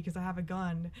listens to me because I have a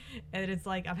gun, and it's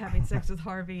like I'm having sex with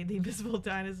Harvey, the invisible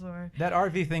dinosaur. That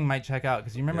RV thing might check out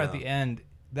because you remember at Yeah. the end,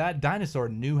 that dinosaur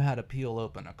knew how to peel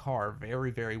open a car very,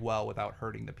 very well without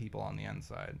hurting the people on the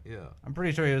inside. Yeah. I'm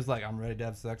pretty sure he was like, "I'm ready to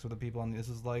have sex with the people," and this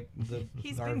is like the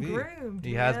He's RV. been groomed.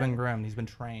 He has man. been groomed. He's been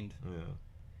trained. Yeah.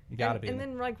 You gotta and, be. And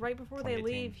then like right before they 2018.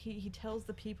 leave, he tells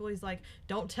the people, he's like,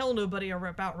 "Don't tell nobody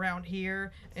about round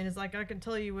here," and it's like, "I can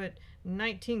tell you what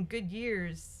 19 good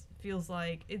years feels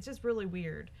like." It's just really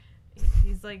weird.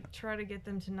 He's like trying to get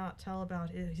them to not tell about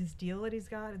his deal that he's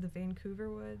got in the Vancouver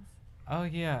woods. Oh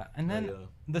yeah, and then yeah.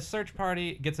 the search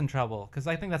party gets in trouble because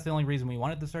I think that's the only reason we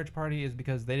wanted the search party is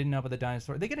because they didn't know about the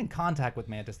dinosaur. They get in contact with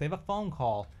Mantis. They have a phone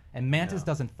call, and Mantis Yeah.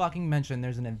 doesn't fucking mention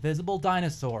there's an invisible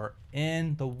dinosaur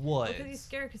in the woods. Because he's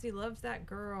scared because he loves that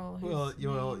girl. whose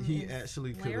Well, name he is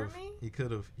actually could have Laramie? he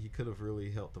could have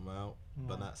really helped them out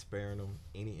by not sparing them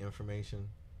any information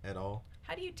at all.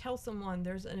 How do you tell someone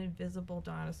there's an invisible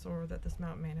dinosaur that this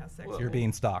mountain man has sex Well, You're with?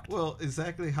 being stalked. Well,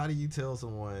 exactly. How do you tell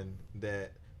someone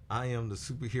that I am the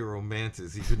superhero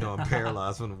Mantis, even though I'm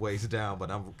paralyzed from the waist down,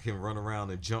 but I can run around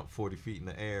and jump 40 feet in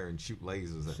the air and shoot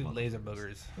lasers at Shoot laser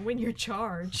motherfuckers boogers. When you're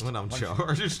charged. when I'm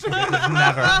charged.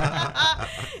 Never.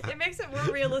 It makes it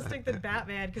more realistic than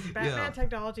Batman because Batman Yeah.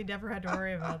 technology never had to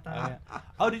worry about that.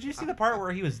 Oh, did you see the part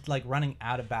where he was like running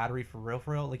out of battery for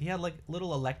real? Like he had like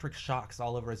little electric shocks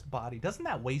all over his body. Doesn't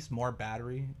that waste more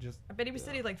battery? Just I bet he was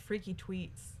sending like freaky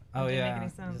tweets. oh It didn't yeah, make any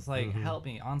sense. just like help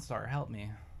me, OnStar, help me.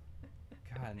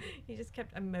 God, He just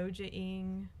kept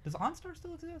emoji-ing does OnStar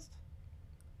still exist?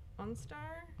 OnStar.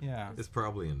 Yeah. It's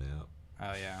probably an app.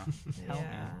 Oh yeah. Help me.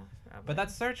 Yeah. Probably. But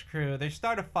that search crew, they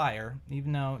start a fire,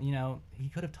 even though he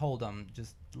could have told them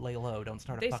just lay low, don't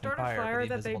start a they fucking start a fire fire for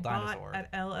the that they invisible bought dinosaur.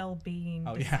 at LL Bean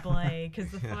Oh, yeah. display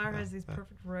because the fire has these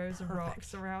perfect rows of Perfect.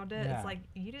 rocks around it. Yeah. It's like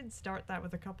you didn't start that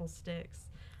with a couple sticks.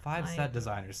 5 like- set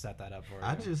designers set that up for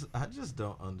you. I just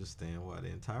don't understand why the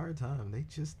entire time they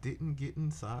just didn't get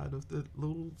inside of the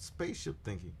little spaceship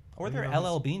thingy. Or You their know,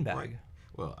 LL it's Bean bag. right.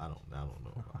 Well, I don't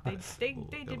know. About They that.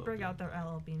 Little did LL bring out Bean. their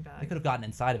LL Bean They bag. could have gotten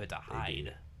inside of it to They hide.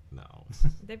 did. No.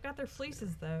 They've got their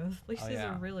fleeces though. The fleeces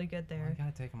yeah. are really good Well, there. you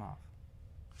gotta take them off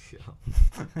Yeah.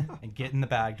 and get in the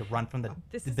bag to run from the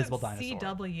This invisible isn't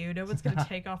dinosaur. CW. No one's gonna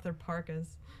take off their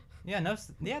parkas. Yeah,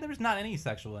 there was not any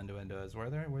sexual innuendos, were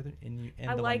there? Were there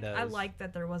I like innuendos?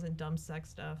 that there wasn't dumb sex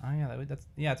stuff. Oh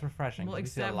yeah, it's refreshing. Well, 'cause we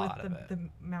see a except lot with of it. the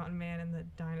mountain man and the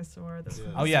dinosaur. Yeah.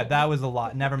 Oh yeah, that was a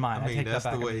lot. Never mind. I mean, take that's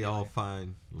that the back way immediately. all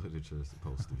fine literature is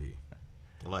supposed to be.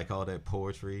 Like all that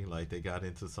poetry, like they got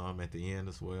into some at the end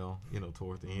as well. You know,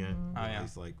 toward the end, Oh, yeah.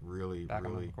 it's like really, Back on the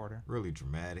really, recorder. really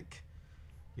dramatic.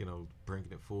 You know,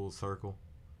 bringing it full circle.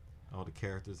 All the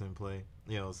characters in play.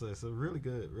 You know, so it's a really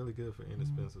good for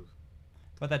Inexpensive.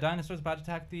 But that dinosaur's about to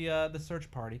attack the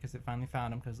search party because it finally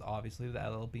found him because obviously the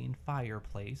LL Bean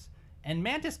fireplace. And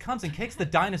Mantis comes and kicks the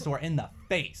dinosaur in the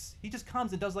face. He just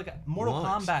comes and does like a Mortal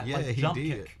Kombat like jump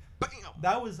kick. Bam!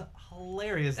 That was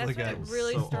hilariously That's when good. it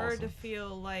really So started awesome. to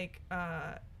feel like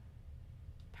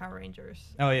Power Rangers.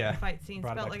 Oh, yeah. The fight scenes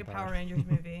Brought it felt back like a to Power Power. Rangers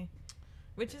movie,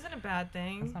 which isn't a bad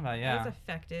thing. That's not bad, It yeah. was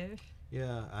effective.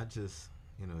 Yeah, I just,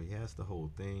 he has the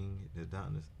whole thing. The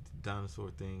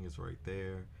dinosaur thing is right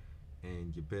there.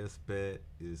 And your best bet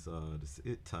is the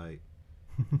sit tight,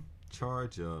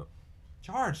 charge up.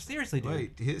 Charge, seriously, dude.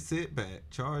 Wait, sit back,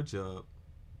 charge up,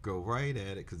 go right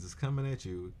at it because it's coming at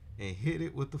you, and hit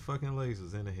it with the fucking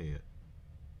lasers in the head.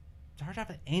 Charge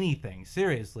off anything,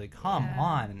 seriously. Come Yeah.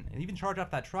 on. And even charge off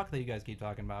that truck that you guys keep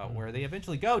talking about where they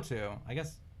eventually go to. I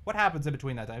guess, what happens in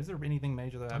between that time? Is there anything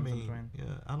major that I happens in mean, between?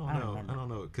 yeah, I don't I don't know. remember. I don't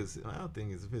know because the other thing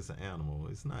is if it's an animal,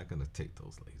 it's not gonna take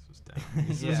those lasers down.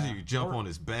 As soon as Yeah. you jump Or- on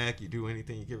its back, you do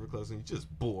anything, you get real close, and you just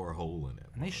bore a hole in it.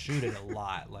 And they shoot it a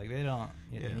lot. Like, they don't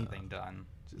get Yeah. anything done.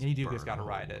 Just You do burn just gotta a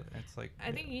ride hole it. in It's like,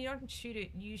 I think you don't shoot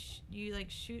it. You like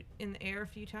shoot in the air a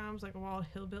few times, like a wild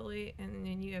hillbilly, and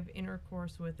then you have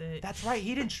intercourse with it. that's right.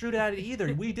 He didn't shoot at it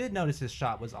either. We did notice his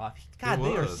shot was off. God, It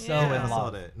they are was. so Yeah. in I saw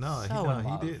love. that. No, So in he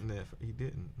love. didn't. He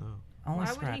didn't. No. Only Why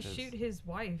scratches. would he shoot his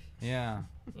wife? Yeah.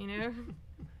 You know.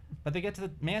 But they get to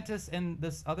the Mantis and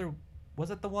this other. Was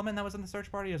it the woman that was in the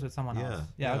search party, or was it someone Yeah. else?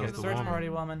 Yeah, Yeah. it Okay. was The the search woman. party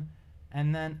woman,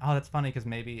 and then that's funny because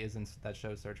maybe is in that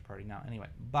show's search party now. Anyway,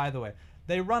 by the way,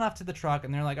 they run up to the truck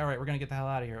and they're like, "All right, we're gonna get the hell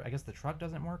out of here." I guess the truck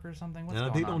doesn't work or something. What's No,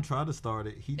 going they on? don't try to start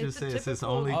it. He It's just a says his typical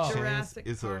only chance Jurassic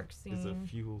is Park a scene.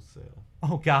 fuel cell.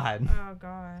 Oh God. Oh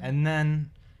god. And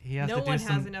then he has no to do one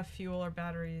some. has enough fuel or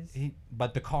batteries.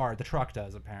 But the truck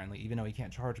does apparently, even though he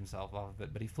can't charge himself off of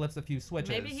it. But he flips a few switches.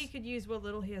 Maybe he could use what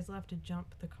little he has left to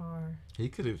jump the car. He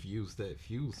could have used that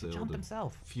fuel cell jump to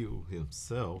himself. fuel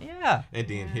himself, Yeah. and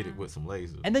then hit Yeah. it with some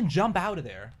lasers. And then jump out of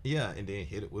there. Yeah, and then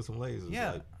hit it with some lasers.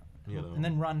 Yeah. Like, you know. And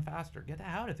then run faster. Get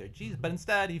out of there. Jeez. But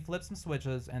instead, he flips some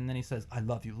switches and then he says, "I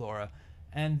love you, Laura."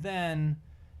 And then,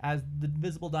 as the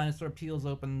visible dinosaur peels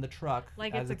open the truck,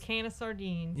 Like as it's a can of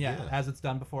sardines. yeah, Yeah. as it's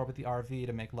done before with the RV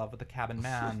to make love with the cabin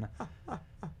man.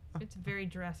 It's a very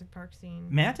Jurassic Park scene.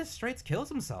 Mantis straight kills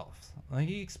himself. Like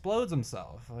he explodes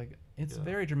himself. Like it's Yeah.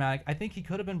 very dramatic. I think he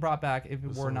could have been brought back if it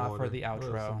With were some not water, for the well,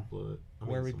 some outro, blood.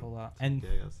 where we some- pull out some and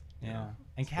gas. yeah. And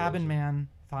Explosion. cabin man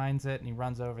finds it and he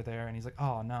runs over there and he's like,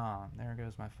 "Oh no, there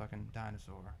goes my fucking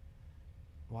dinosaur.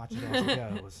 Watch it as it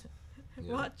goes."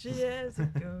 Yeah. Watch it as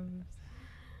it goes.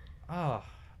 Oh,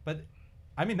 but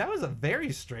I mean that was a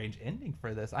very strange ending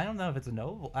for this. I don't know if it's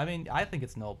noble. I mean, I think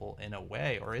it's noble in a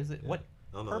way, or is it? Yeah. What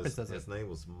No, purpose does his it? name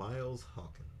was Miles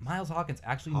Hawkins. Miles Hawkins,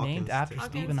 actually Hawkins named after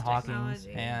technology. Stephen Hawkins Hawkins,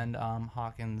 technology. and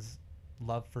Hawkins'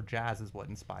 love for jazz is what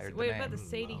inspired Wait, the what name. about the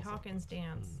Sadie Miles Hawkins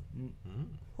dance? Mm.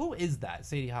 Who is that,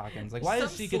 Sadie Hawkins? Like, why does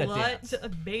Some she get a slut, dance?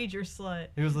 a major slut.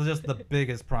 It was just the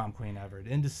biggest prom queen ever,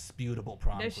 indisputable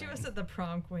prom No, queen. she wasn't the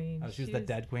prom queen. Oh, she was the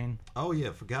dead queen. Oh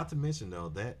yeah, forgot to mention though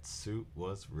that suit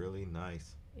was really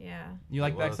nice. Yeah. You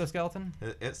like It the was. exoskeleton?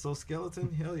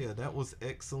 Exoskeleton, hell yeah, that was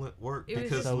excellent work It was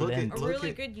because so look dense. at A look really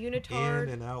at good in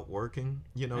unitard. and out working.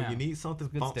 You know, Yeah. you need something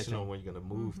Good functional stitching. when you're gonna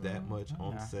move that much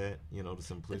on Yeah. set. You know, the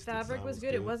The simplistic. fabric design was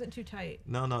good. It wasn't too tight.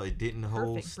 No, it didn't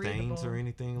hold Perfect, stains or breathable.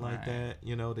 anything like Right. that.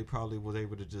 You know, they probably was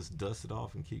able to just dust it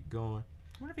off and keep going.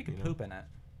 I wonder if you could You know? poop in it,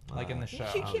 like in the show. You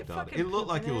I can't would doubt fucking it looked poop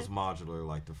like in it was it. modular,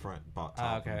 like the front, top,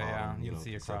 okay, and yeah. bottom. You can know,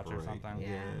 see your to crotch or separate. something.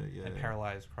 Yeah, yeah. A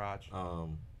paralyzed crotch.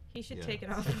 He should Yeah. take it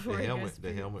off before the he helmet, goes.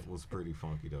 the helmet was pretty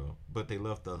funky though, but they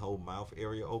left the whole mouth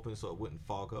area open so it wouldn't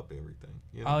fog up everything.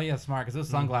 You know? Oh yeah, smart, because those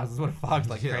sunglasses would have fogged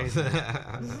like Yeah. crazy.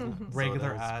 So Regular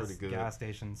that was ass pretty good. gas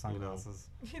station know. sunglasses.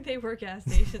 They were gas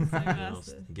station You know,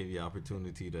 sunglasses. give you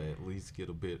opportunity to at least get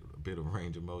a bit of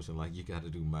range of motion. Like you got to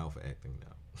do mouth acting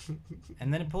now.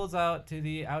 And then it pulls out to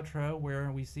the outro where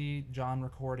we see John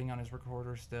recording on his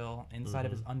recorder still inside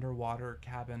of his underwater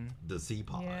cabin. The sea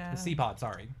pod. Yeah. The sea pod,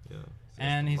 sorry. Yeah. So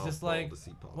And it's he's the just mothball, like, the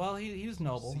sea pod. well, he was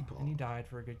noble, Sea and he pod. died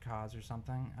for a good cause or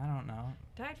something. I don't know.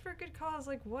 Died for a good cause.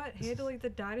 Like what? Handling the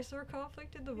dinosaur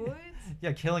conflict in the woods?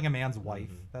 Yeah, killing a man's wife.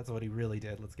 Mhm. That's what he really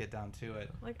did. Let's get down to it.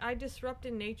 Like I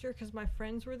disrupted nature because my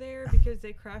friends were there because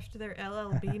they crashed their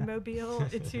LL Bean mobile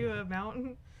into a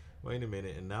mountain. Wait a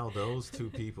minute, and now those two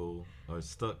people are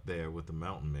stuck there with the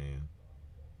mountain man.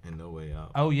 and No Way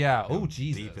Out. Oh yeah. Him Oh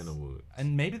Jesus. Deep in the woods.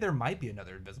 And maybe there might be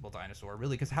another invisible dinosaur,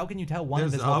 really, because how can you tell one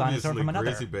There's invisible dinosaur obviously from another?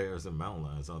 grizzly bears and mountain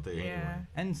lions, aren't they? Yeah. Anyway?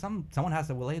 And someone has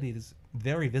to lay these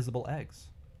very visible eggs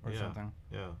or Yeah. something.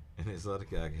 Yeah, and this other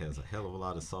guy has a hell of a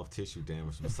lot of soft tissue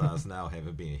damage besides now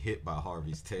having been hit by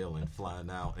Harvey's tail and flying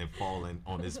out and falling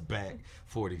on his back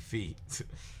 40 feet.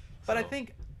 But I So,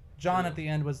 think John yeah. at the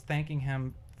end was thanking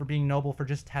him for being noble for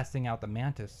just testing out the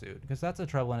mantis suit, because that's a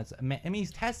trouble. And I mean,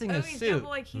 he's testing his he's suit, double,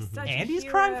 like he's such and a he's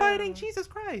hero. crime fighting. Jesus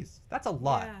Christ, that's a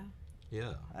lot. Yeah.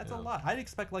 Yeah, That's yeah. a lot. I'd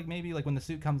expect like maybe like when the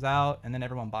suit comes out and then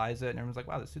everyone buys it and everyone's like,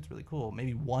 wow, this suit's really cool.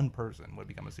 Maybe one person would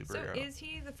become a So superhero. is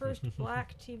he the first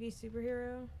black TV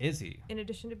superhero? Is he? In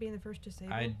addition to being the first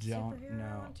disabled I don't superhero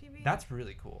know. on TV? That's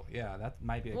really cool. Yeah, that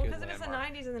might be a well, good because if it's the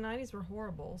landmark. 90s, and the 90s were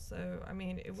horrible, so I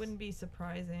mean, it wouldn't be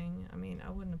surprising. I mean, I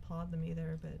wouldn't applaud them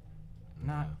either, but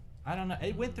Not. I don't know.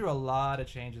 It went through a lot of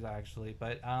changes actually,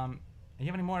 but you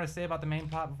have any more to say about the main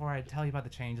plot before I tell you about the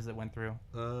changes it went through?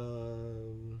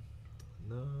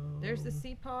 No. there's the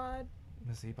sea pod,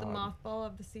 The sea the pod. mothball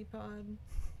of the sea pod.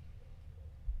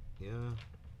 Yeah.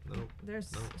 Nope.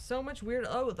 There's Nope. so much weird.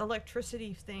 The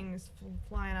electricity things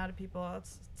flying out of people.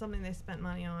 That's something they spent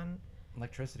money on.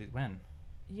 Electricity. When?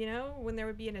 You know, when there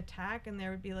would be an attack and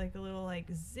there would be like a little like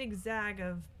zigzag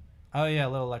of. Oh yeah,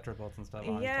 little electric bolts and stuff.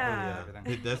 On his Yeah. body and Yeah,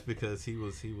 everything. that's because he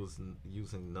was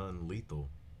using non-lethal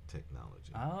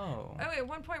technology. Oh. Oh, at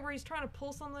one point where he's trying to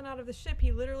pull something out of the ship,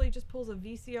 he literally just pulls a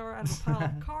VCR out of a pile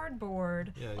of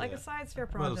cardboard, Yeah, like yeah. a side fair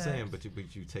What project. I'm saying,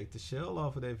 but you take the shell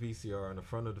off of that VCR and the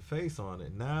front of the face on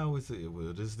it. Now it's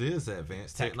this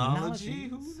advanced technology.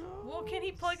 Who Technologies. knows? Well, can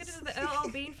he plug it into the LL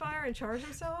Bean fire and charge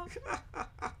himself?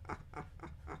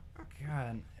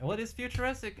 God. Well, it is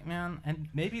futuristic, man, and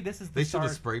maybe this is the They should have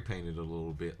start. spray painted a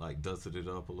little bit, like dusted it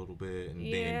up a little bit, and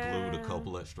then glued a Yeah.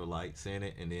 couple extra lights in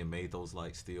it, and then made those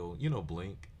lights still,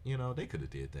 blink. They could have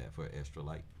did that for extra,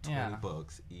 like Yeah.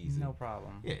 $20 easy. No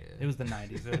problem. Yeah. It was the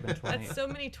 90s. It would have been 20. That's so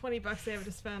many $20 they have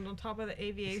to spend on top of the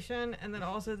aviation, and then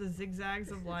also the zigzags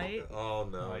of light, Oh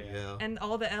no, Oh, yeah. yeah. and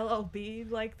all the LLB.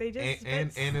 Like they just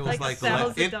And spent, it was like the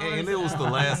 $1,000 and it was the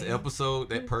on last LLB. episode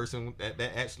that person that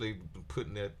actually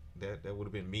putting that would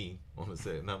have been me on the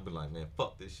set, and I've been like, man,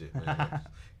 fuck this shit, man.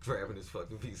 Grabbing this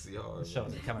fucking VCR. The show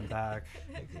man. isn't coming back.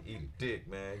 I can eat a dick,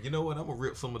 man. You know what? I'm gonna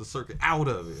rip some of the circuit out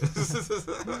of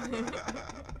it.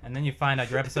 And then you find out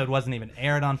your episode wasn't even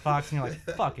aired on Fox, and you're like,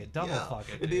 fuck it, double Yeah, fuck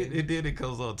it. It dude. did. It did. It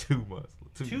comes on 2 months.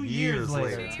 2 years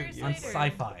later, 2 years on later.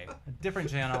 Sci-Fi, a different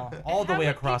channel, all the How way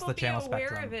would across the people channel be aware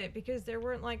spectrum. of it because there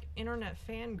weren't like internet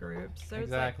fan groups. So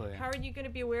Exactly. it's like, how are you going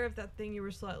to be aware of that thing you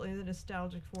were slightly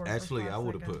nostalgic for? Actually, for I 5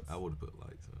 would have seconds? put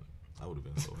lights on. I would have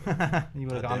been so happy. You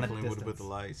would I have gone the definitely would have put distance. the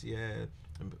lights. Yeah,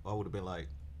 and I would have been like,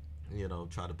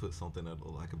 try to put something that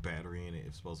looked like a battery in it.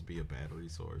 It's supposed to be a battery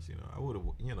source. I would have.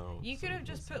 You could have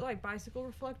just put like bicycle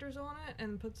reflectors on it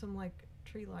and put some like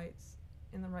tree lights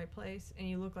in the right place, and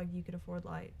you look like you could afford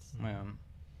lights. Yeah.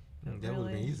 But That would have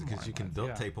been really- easy because you can Lights, duct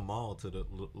yeah. tape them all to the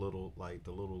little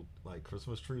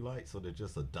Christmas tree lights, so they're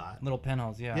just a dot. Little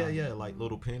pinholes, yeah. Yeah, like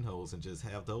little pinholes, and just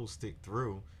have those stick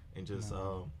through, and just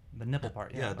The nipple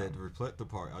part, yeah, yeah. that reflector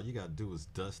part. All you gotta do is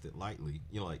dust it lightly,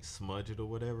 like smudge it or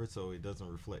whatever, so it doesn't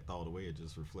reflect all the way. It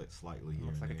just reflects slightly here.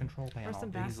 Looks and like a there. control panel.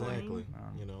 some Vaseline. Exactly.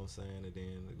 Oh. You know what I'm saying? And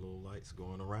then the little lights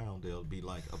going around, they'll be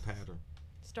like a pattern.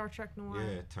 Star Trek Noir.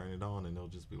 Yeah, turn it on and they'll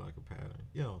just be like a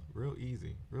pattern. Real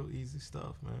easy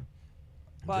stuff, man.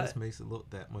 It But- just makes it look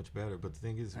that much better. But the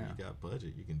thing is, when Yeah. you got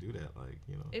budget, you can do that.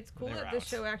 It's cool They were that this out.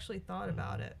 show actually thought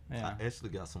about it. Yeah. I actually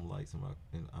got some lights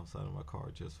outside of my car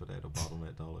just for that. I bought them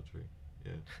at Dollar Tree.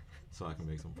 Yeah, so I can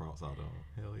make some props out of them.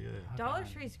 Hell yeah. Dollar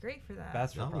Okay. Tree's great for that.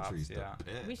 Best for Dollar props, Tree's yeah. the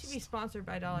best. We should be sponsored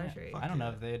by Dollar Yeah. Tree. Fuck I don't know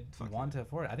yeah. if they'd Fuck want yeah. to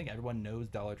afford it. I think everyone knows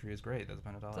Dollar Tree is great. That's a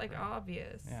Dollar It's like Tree.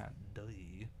 obvious. Yeah, duh.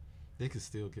 They could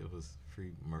still give us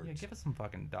free merch. Yeah, give us some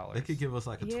fucking dollars. They could give us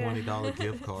like a Yeah. $20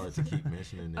 gift card to keep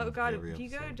mentioning them. Oh god, every if you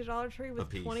go episode. to Dollar Tree with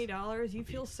piece. $20, you A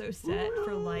feel piece. so set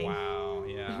for life. Wow,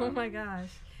 yeah. Oh my gosh.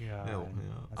 Yeah. Yeah.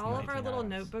 That's All of our little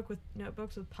 $19.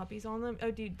 notebooks with puppies on them. Oh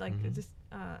dude, like Mhm. just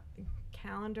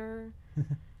calendar.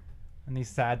 And these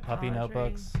sad puppy Dollar Tree.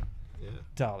 notebooks. Yeah.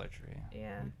 Dollar Tree.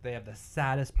 Yeah. They have the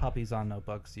saddest puppies on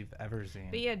notebooks you've ever seen.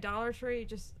 But yeah, Dollar Tree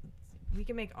we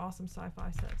can make awesome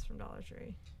sci-fi sets from Dollar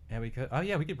Tree. Yeah, we could. Oh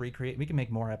yeah, we could recreate. We can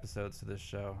make more episodes to this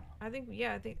show. I think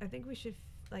we should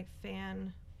like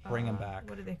fan Bring 'em back.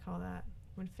 What do they call that?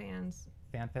 When fans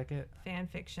Fanfic it. fan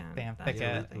fiction. Fanfic That's it.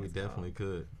 what I think We it's called. definitely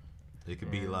could. It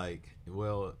could be Yeah. like,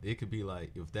 it could be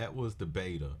like if that was the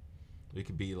beta, it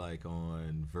could be like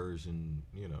on version,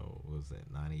 what was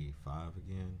that 95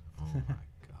 again? Oh my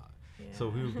god. So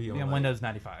we would be on, on Windows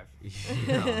 95.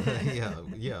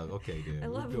 yeah, okay then. I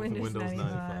love We'd go for Windows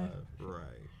 95. Right.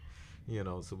 You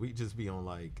know, so we just be on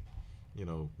like, you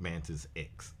know, Mantis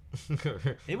X.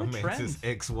 It would Mantis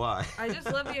trend. XY. I just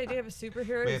love the idea of a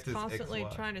superhero who's Mantis constantly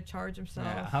XY. trying to charge himself.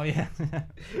 Yeah. Oh yeah.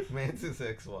 Mantis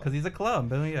XY. Because he's a clone.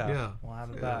 Boom. Yeah. Yeah. We'll have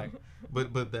it Yeah. back.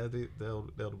 But that'll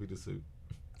be the suit.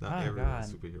 Not Oh,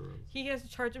 everyone's God. superheroes. He has to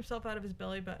charge himself out of his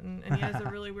belly button, and he has a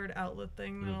really weird outlet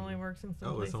thing that only works in some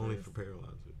Oh, places. it's only for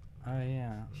paralyzed people. Oh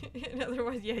yeah. And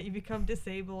otherwise, yeah, you become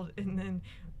disabled, and then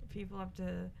people have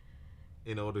to.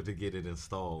 In order to get it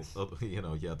installed, you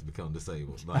know, you have to become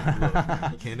disabled. Like,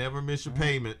 look, you can't ever miss your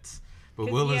payments, but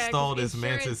 'Cause, we'll yeah, install 'cause this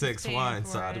Mantis insurance is XY paying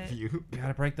inside for of it. you. You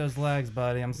gotta break those legs,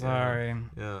 buddy. I'm sorry.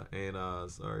 Yeah,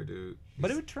 and sorry, dude. But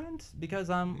it would trend because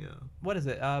yeah. what is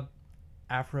it?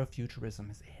 Afrofuturism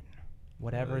is in.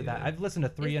 Whatever Yeah. that. I've listened to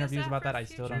 3 Is this interviews about that. I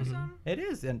still don't. Afrofuturism? It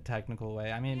is in a technical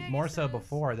way. I mean, Yeah, I more guess so it is.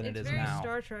 before than it is It's very now.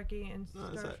 Star Trekky and No,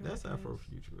 Star Trek. that's is.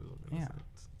 Afrofuturism in Yeah. a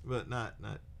sense, but not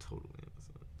totally in a sense.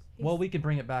 Well, we could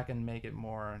bring it back and make it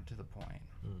more to the point.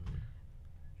 Mm-hmm.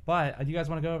 But do you guys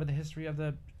want to go over the history of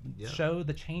the Yeah. show,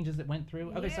 the changes it went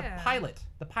through? Okay, so Yeah.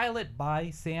 the pilot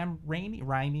by Sam Raimi,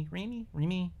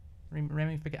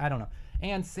 I don't know,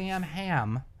 and Sam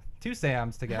Hamm, 2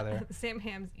 Sams together. Sam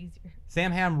Ham's easier.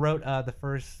 Sam Hamm wrote the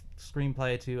first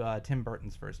screenplay to Tim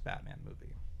Burton's first Batman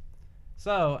movie.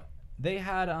 So they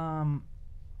had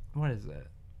what is it?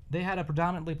 They had a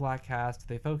predominantly black cast.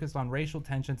 They focused on racial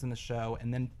tensions in the show,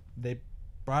 and then they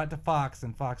brought it to Fox,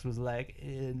 and Fox was like,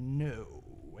 no,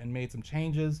 and made some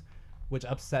changes, which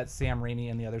upset Sam Raimi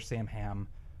and the other Sam Hamm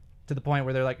to the point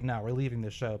where they're like, no, we're leaving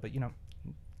this show, but, you know,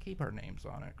 keep our names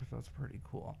on it because that's pretty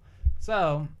cool.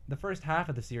 So the first half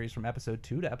of the series, from episode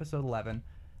 2 to episode 11,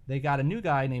 they got a new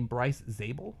guy named Bryce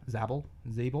Zabel,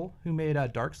 who made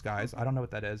Dark Skies. I don't know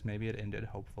what that is. Maybe it ended,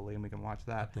 hopefully, and we can watch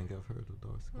I that. think I've heard of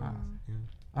Dark Skies. Hmm.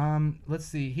 Yeah. Let's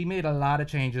see. He made a lot of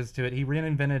changes to it. He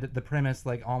reinvented the premise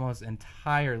like almost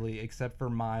entirely, except for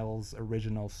Miles'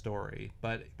 original story.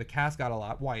 But the cast got a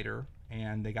lot whiter,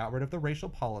 and they got rid of the racial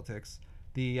politics.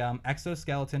 The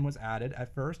exoskeleton was added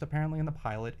at first. Apparently, in the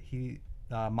pilot,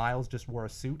 Miles just wore a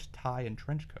suit, tie, and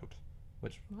trench coat,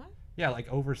 which What? yeah, like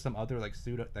over some other like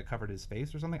suit that covered his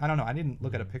face or something. I don't know. I didn't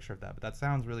look at a picture of that, but that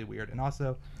sounds really weird. And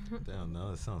also, Damn,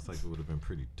 no, it sounds like it would have been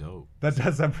pretty dope. that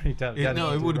does sound pretty tough.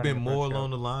 No, it would have been more along. along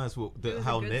the lines with It was a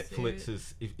how good Netflix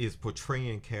suit. is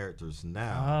portraying characters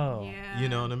now. Oh, Yeah. You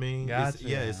know what I mean? Gotcha.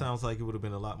 Yeah, it sounds like it would have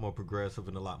been a lot more progressive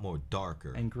and a lot more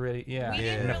darker. and gritty. Yeah, We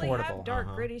Yeah. didn't and really affordable. have dark,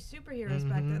 Uh-huh. gritty superheroes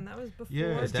back then. That was before.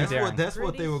 Yeah, It's too that's daring. what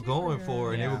they Gritty were going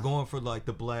for, and they superhero. were Yeah. going for like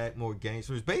the black, more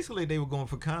gangsters. Basically, they were going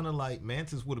for kind of like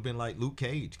Mantis would have been like Luke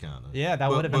Cage, kind of. Yeah, that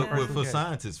would have been but perfect. with a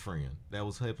scientist friend that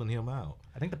was helping him out.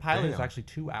 I think the pilot is Damn. actually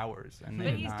 2 hours, and they But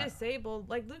did he's not. disabled.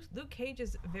 Like Luke Cage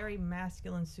is a very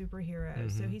masculine superhero,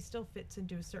 so he still fits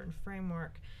into a certain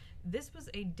framework. This was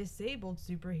a disabled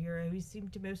superhero. He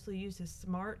seemed to mostly use his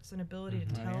smarts and ability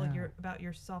to tell yeah. about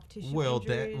your soft tissue Well,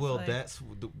 injuries. like,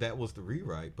 that was the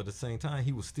rewrite, but at the same time,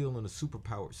 he was still in a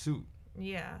superpowered suit,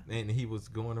 yeah. and he was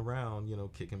going around, you know,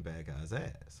 kicking bad guys'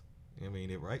 ass. I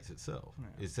mean, it writes itself.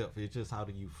 Yeah. It's just how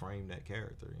do you frame that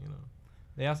character, you know?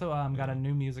 They also got a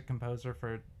new music composer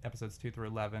for episodes 2 through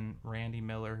 11, Randy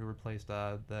Miller, who replaced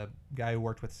the guy who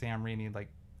worked with Sam Raimi. Like,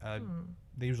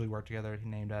 they usually work together. He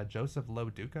named Joseph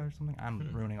Loduca or something. I'm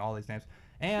ruining all these names.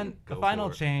 And the Go final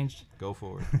for it. change, Go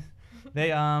for it.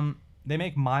 they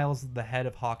make Miles the head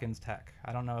of Hawkins Tech.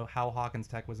 I don't know how Hawkins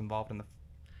Tech was involved in the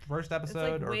first It's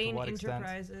episode like or Wayne to what extent.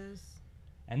 Enterprises.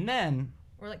 And then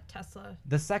Or like Tesla.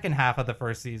 the second half of the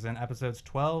first season, episodes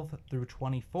 12 through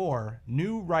 24,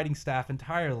 new writing staff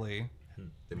entirely,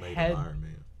 They made Head- him Iron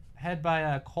Man. head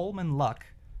by Coleman Luck,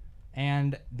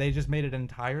 and they just made it an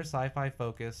entire sci-fi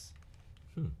focus.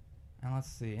 And let's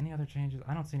see, any other changes?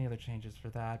 I don't see any other changes for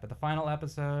that. But the final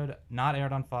episode, not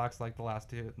aired on Fox like the last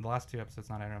two. The last 2 episodes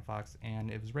not aired on Fox, and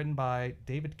it was written by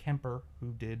David Kemper,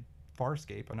 who did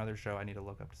Farscape, another show I need to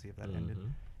look up to see if that ended,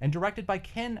 and directed by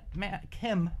Kim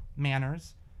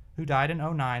Manners, who died in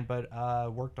 2009,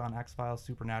 but worked on X-Files,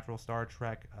 Supernatural, Star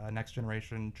Trek, Next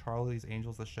Generation, Charlie's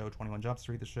Angels, the show, 21 Jump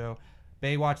Street, the show,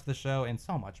 Baywatch, the show, and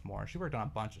so much more. She worked on a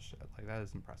bunch of shit. Like, that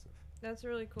is impressive. That's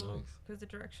really cool Nice. because the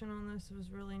direction on this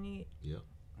was really neat. Yep.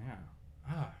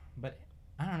 Yeah. But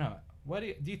I don't know. What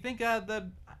do you think?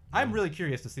 I'm really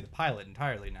curious to see the pilot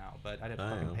entirely now, but I'd have to I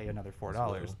fucking am. pay another $4.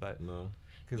 Well, But no.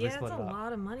 because Yeah, they that's split a it up.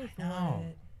 lot of money for know.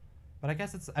 it. But I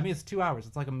guess it's 2 hours.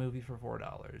 It's like a movie for $4.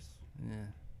 Yeah.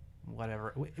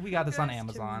 Whatever. We got this on Goes to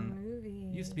Amazon.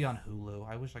 movies. Used to be on Hulu.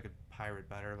 I wish I could pirate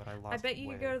better, but I lost. I bet you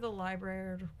way. could go to the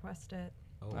library and request it.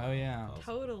 Oh yeah. Awesome.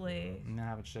 Totally. And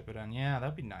have it ship it in. Yeah,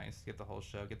 that'd be nice. Get the whole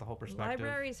show, get the whole perspective.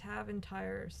 Libraries have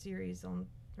entire series on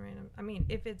random. I mean,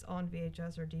 if it's on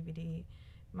VHS or DVD,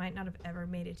 might not have ever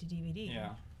made it to DVD. Yeah.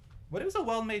 But it was a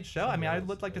well-made show. I mean, I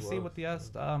would like to see what the has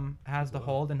to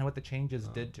hold and what the changes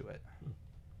did to it.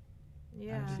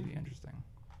 Yeah. That'd be interesting.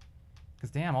 Because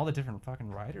damn, all the different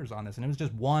fucking writers on this, and it was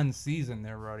just one season.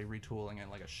 They were already retooling it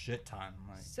like a shit ton.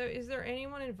 Like, So, is there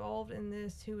anyone involved in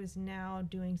this who is now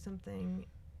doing something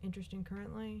interesting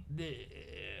currently?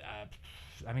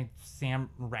 I mean, Sam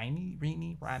Raimi.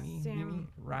 I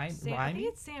think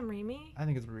it's Sam Raimi. I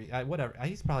think it's whatever.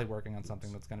 He's probably working on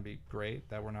something that's going to be great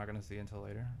that we're not going to see until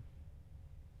later.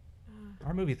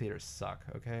 Our movie theaters suck,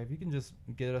 okay? If you can just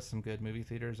get us some good movie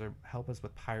theaters or help us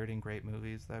with pirating great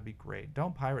movies, that'd be great.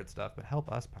 Don't pirate stuff, but help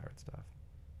us pirate stuff.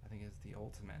 I think is the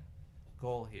ultimate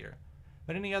goal here.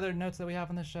 But any other notes that we have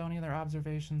on this show? Any other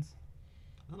observations?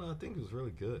 I don't know. I think it was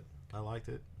really good. I liked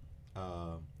it.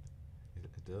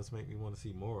 It does make me want to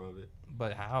see more of it.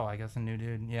 But how? I guess a new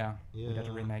dude. Yeah. We got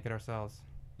to remake it ourselves.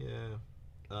 Yeah.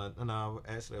 No,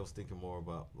 actually, I was thinking more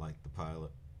about like the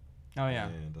pilot. Oh yeah.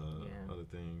 And other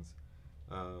things.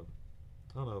 I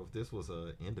don't know if this was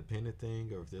an independent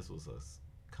thing or if this was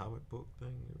a comic book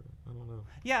thing. Or, I don't know.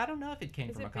 Yeah, I don't know if it came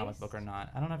Is from it a comic book or not.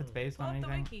 I don't know if it's based Pull on up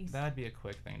the anything. wikis. That'd be a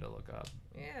quick thing to look up.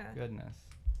 Yeah. Goodness.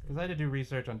 Because I had to do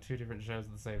research on 2 different shows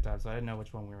at the same time, so I didn't know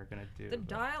which one we were gonna do. The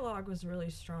dialogue was really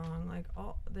strong. Like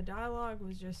the dialogue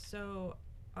was just so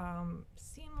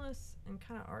seamless and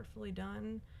kind of artfully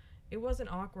done. It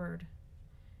wasn't awkward.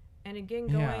 And again,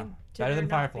 going to better there than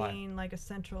not Firefly. being like a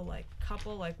central like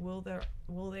couple, like will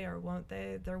they or won't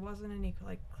they? There wasn't any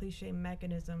like cliche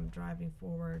mechanism driving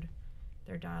forward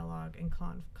their dialogue and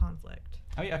conflict.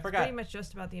 Oh yeah, I It's forgot. pretty much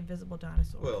just about the invisible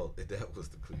dinosaur. Well, that was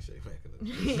the cliche mechanism.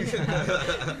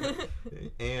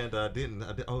 And I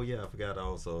forgot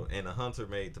also. And the hunter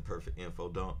made the perfect info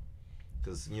dump.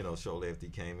 Because, shortly after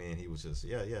he came in, he was just,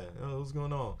 what's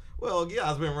going on? Well,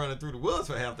 I've been running through the woods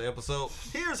for half the episode.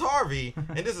 Here's Harvey,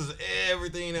 and this is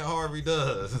everything that Harvey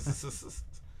does.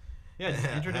 Yeah, just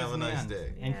introduce Have a him nice in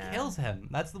day. and Yeah. kills him.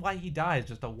 That's why he dies.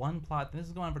 Just a one plot. This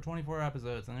is going on for 24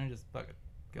 episodes, and then just fucking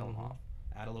kill him off.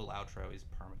 Add a little outro. He's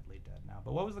permanently dead now.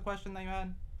 But what was the question that you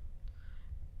had?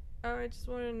 Oh, I just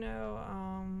want to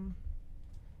know.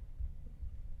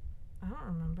 I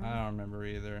don't remember. I don't remember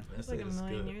either. It was like a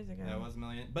million years ago. Yeah, it was a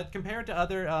million. But compared to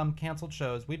other canceled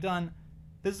shows, we've done.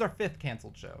 This is our 5th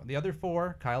canceled show. The other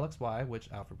 4, Kyle XY, which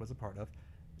Alfred was a part of,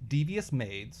 Devious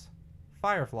Maids,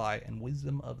 Firefly, and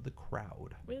Wisdom of the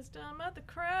Crowd. Wisdom of the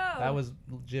Crowd. That was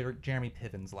Jeremy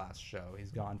Piven's last show.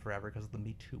 He's gone forever because of the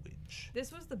Me Too-age.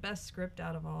 This was the best script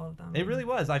out of all of them. It really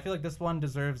was. I feel like this one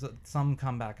deserves some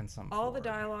comeback and some All the forward.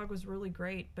 dialogue was really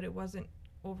great, but it wasn't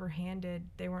overhanded.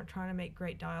 They weren't trying to make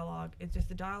great dialogue. It's just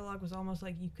the dialogue was almost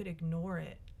like you could ignore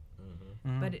it.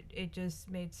 Mhm. But it just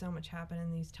made so much happen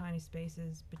in these tiny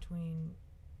spaces between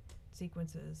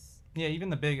sequences. Yeah, even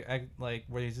the big, like,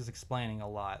 where he's just explaining a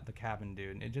lot, the cabin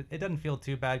dude. It doesn't feel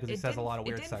too bad because he says a lot of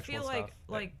weird sexual stuff. It didn't feel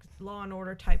but- like Law and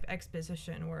Order type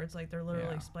exposition where it's like they're literally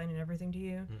Yeah. explaining everything to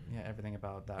you. Yeah, everything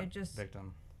about that It just-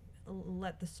 victim.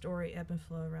 Let the story ebb and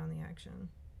flow around the action.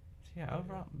 Yeah,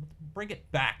 overall, bring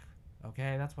it back.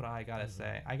 Okay, that's what I gotta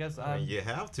say. I guess. I mean, you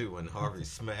have to when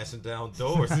Harvey's smashing down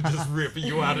doors and just ripping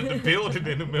you out of the building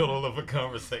in the middle of a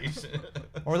conversation.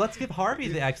 Or let's give Harvey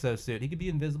the exosuit. He could be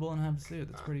invisible and have a suit.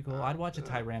 That's pretty cool. I'd watch a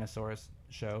Tyrannosaurus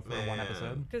show for one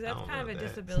episode. Because I that's don't kind of know a that.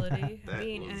 disability, That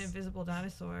being an was- invisible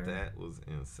dinosaur. That was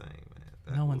insane, man.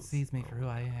 That No one was- sees me for who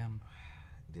I am.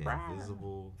 The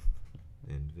invisible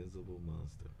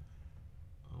monster.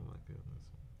 Oh my goodness.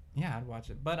 Yeah, I'd watch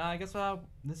it. But I guess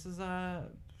this is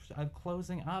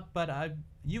closing up. But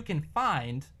you can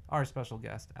find our special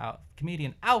guest,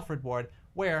 comedian Alfred Ward.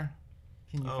 Where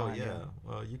can you find him?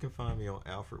 Well, you can find me on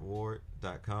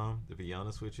alfredward.com. To be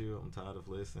honest with you, I'm tired of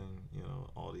listening,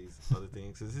 all these other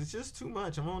things. 'Cause it's just too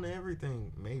much. I'm on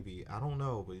everything, maybe. I don't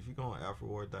know. But if you go on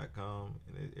alfredward.com,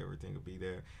 and everything will be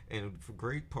there. And the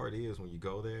great part is when you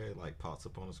go there, it like pops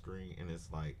up on the screen, and it's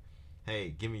like,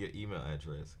 hey, give me your email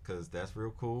address, because that's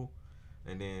real cool.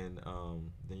 And then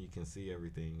you can see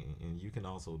everything, and you can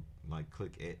also like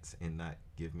click X and not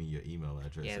give me your email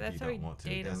address Yeah, if that's you how don't we want to.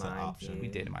 data That's an mine option. you. We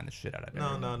data mine the shit out of it. No.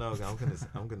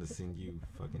 I'm gonna send you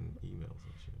fucking emails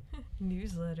and shit.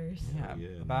 Newsletters. Yeah,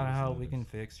 Yeah, about how we newsletters. can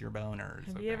fix your boners.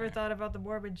 Have you ever okay? thought about the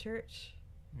Morbid Church?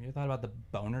 Have you ever thought about the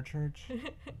boner church?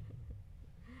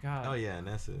 God. Oh yeah, and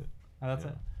that's it. Oh, that's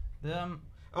yeah. it.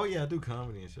 Oh yeah, I do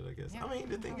comedy and shit. I guess. Yeah, I mean,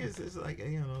 the thing is, it's like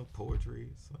poetry.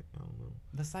 It's like I don't know.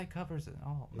 The site covers it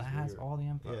all. It's That has weird. all the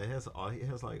info. Yeah, it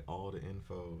has like all the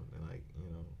info and like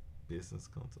business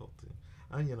consulting.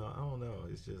 I don't know.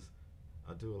 It's just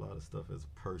I do a lot of stuff as a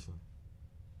person.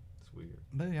 It's weird.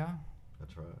 But yeah. I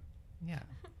try. Yeah.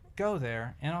 Go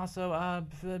there. And also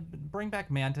bring back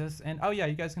Mantis. And oh yeah,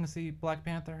 you guys gonna see Black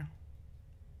Panther?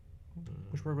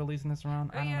 Which we're releasing this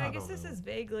around? Oh yeah, I guess this is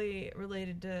vaguely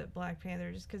related to Black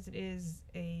Panther just because it is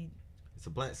it's a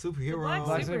black superhero.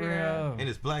 Black superhero. And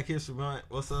it's Black History Month.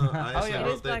 What's up? I actually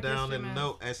wrote that down in the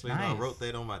note. Actually, nice. I wrote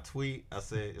that on my tweet. I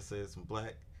said it says some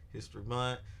Black History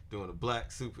Month. Doing the black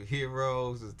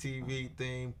superheroes, the TV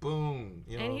thing, boom.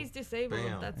 And he's disabled.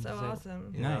 Bam. That's so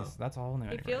awesome. Yeah. Nice. That's all new.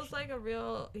 He feels like a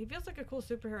cool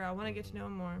superhero. I want to get to know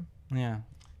him more. Yeah.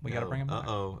 We gotta bring him back.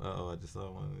 I just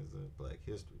saw one. It's a Black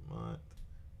History Month.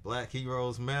 Black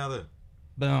Heroes Matter.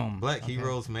 Boom. Black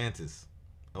Heroes Mantis.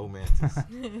 Oh Mantis.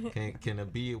 can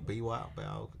it be wild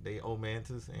about they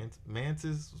Mantis and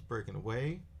Mantis was breaking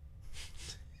away.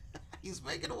 He's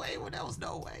making away when there was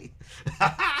no way.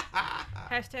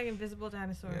 Hashtag invisible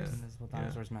dinosaurs. Yeah. Invisible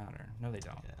dinosaurs matter. No, they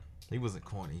don't. Yeah. He wasn't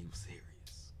corny. He was serious.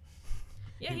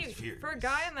 Yeah, for a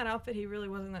guy in that outfit, he really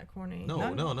wasn't that corny.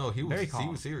 No. He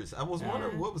was serious. I was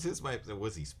wondering what was his vibe.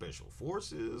 Was he special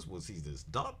forces? Was he this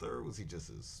doctor? Was he just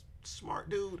this smart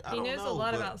dude? I don't know. He knows a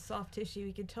lot about soft tissue.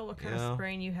 He can tell what kind of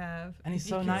sprain you have. And he's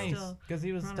so nice because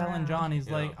he was telling John, he's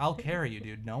like, "I'll carry you,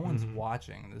 dude. No one's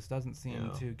watching. This doesn't seem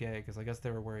too gay." Because I guess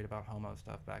they were worried about homo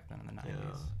stuff back then in the 90s.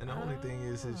 Yeah. And the only thing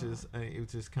is, it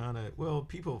was just kind of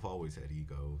people have always had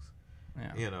egos.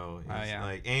 Yeah. It's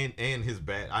like and his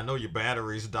I know your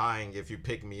battery's dying if you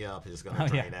pick me up. It's gonna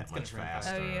drain that much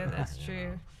faster. Oh yeah, that's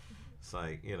true. It's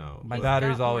like my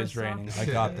battery's always draining. I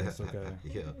got this. Okay.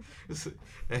 Yeah.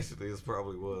 Actually, it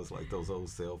probably was like those old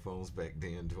cell phones back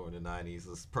then during the 90s.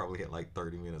 It's probably had like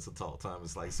 30 minutes of talk time.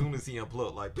 It's like as soon as he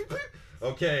unplugged, like beep, beep,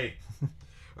 okay.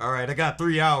 All right, I got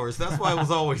 3 hours. That's why it was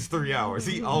always 3 hours.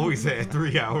 He always had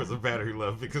 3 hours of battery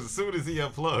left because as soon as he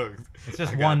unplugged, it's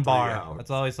just one bar. That's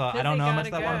all he saw. I don't know how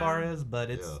much that one bar go. is, but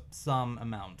it's some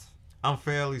amount. I'm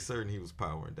fairly certain he was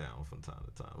powering down from time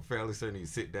to time. I'm fairly certain he'd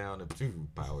sit down and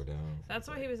power down. That's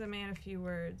why he was a man of few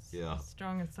words. Yeah.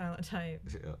 Strong and silent type.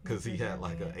 Yeah, because he had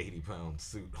like an 80-pound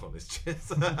suit on his chest.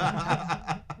 So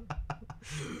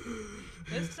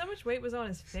much weight was on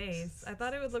his face. I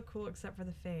thought it would look cool except for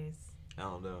the face. I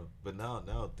don't know, but now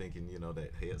thinking,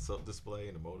 that heads-up display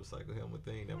and the motorcycle helmet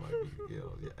thing, that might be,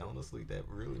 honestly, that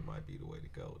really might be the way to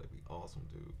go. That'd be awesome,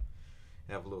 dude.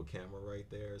 Have a little camera right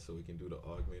there so we can do the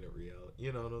augmented reality.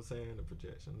 You know what I'm saying? The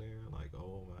projection there, like,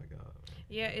 oh my god.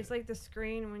 Yeah, it's like the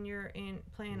screen when you're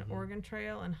playing Oregon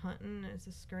Trail and hunting. It's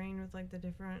a screen with like the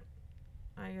different,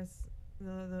 I guess,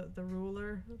 the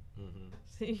ruler,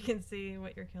 so you can see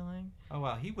what you're killing. Oh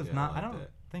wow, he was not. I don't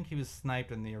think he was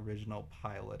sniped in the original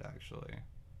pilot. Actually,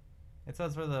 it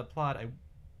says for the plot, a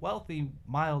wealthy,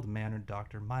 mild-mannered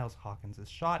doctor, Miles Hawkins, is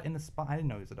shot in the spine. I didn't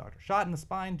know he was a doctor. Shot in the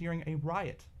spine during a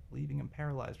riot, leaving him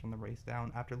paralyzed from the waist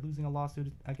down. After losing a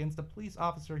lawsuit against a police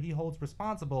officer he holds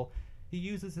responsible, he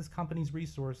uses his company's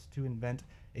resource to invent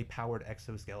a powered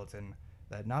exoskeleton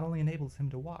that not only enables him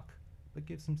to walk, but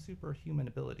gives him superhuman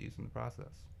abilities in the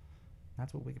process.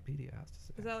 That's what Wikipedia has to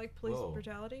say. Is that like police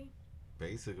brutality?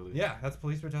 Basically. Yeah, that's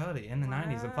police brutality in the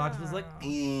 90s. And Fox was like,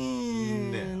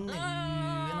 no.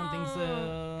 I don't think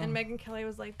so. And Megyn Kelly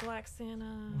was like, Black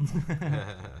Santa.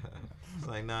 It's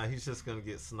like, nah, he's just going to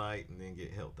get sniped and then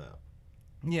get helped out.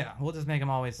 Yeah, we'll just make him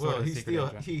always sort of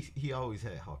secret agent. He always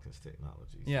had Hawkins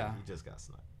technology. So yeah. He just got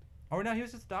sniped. Or no, he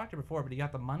was just a doctor before, but he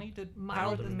got the money to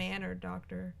mild-mannered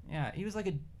doctor. Yeah, he was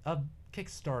like a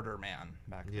Kickstarter man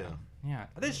back then. Yeah. Yeah.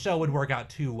 This show would work out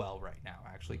too well right now,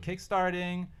 actually.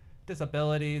 Kickstarting,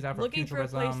 disabilities, Afrofuturism. Looking for a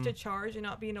place to charge and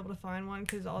not being able to find one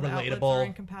because all the outlets are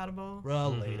incompatible.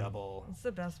 Relatable. That's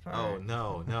the best part. Oh,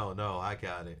 no, I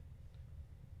got it.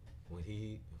 When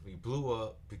he blew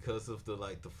up because of the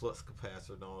flux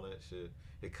capacitor and all that shit,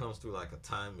 it comes through like a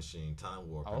time machine, time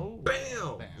warp. Oh,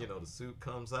 bam! The suit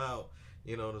comes out.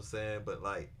 You know what I'm saying? But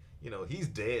he's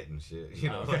dead and shit.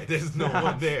 There's no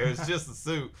one there. It's just a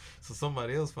suit. So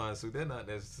somebody else finds a suit. They're not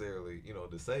necessarily,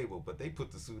 disabled, but they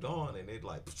put the suit on and it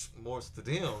morphs to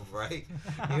them, right?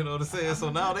 You know what I'm saying?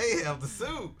 So now they have the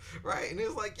suit, right? And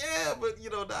it's like, yeah, but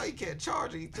now he can't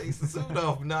charge it. He takes the suit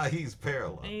off. Now he's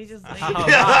paralyzed. And he's just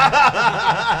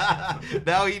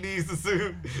now he needs the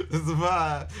suit to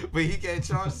survive, but he can't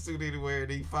charge the suit anywhere.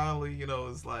 And he finally,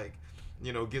 it's like,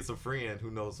 you know, gets a friend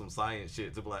who knows some science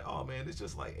shit to be like, oh man, it's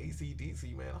just like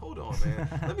AC/DC, man. Hold on, man.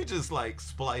 Let me just like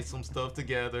splice some stuff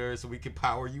together so we can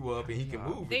power you up and he can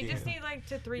move They again. just need like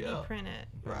to 3D print it.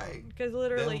 Right. Because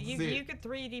literally, That was you it. could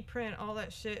 3D print all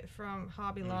that shit from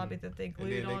Hobby Lobby that they then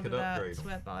glued they onto could that upgrade 'em.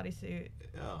 sweat bodysuit.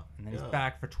 Yeah. And then he's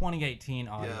back for 2018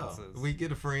 audiences. Yeah. We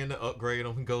get a friend to upgrade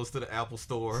him and goes to the Apple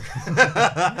store.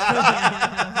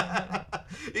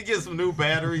 He gets some new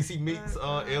batteries. He meets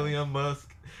Elon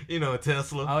Musk, you know,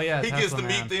 Tesla. Oh, yeah, he Tesla, gets to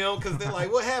man. meet them because they're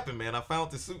like, "What happened, man? I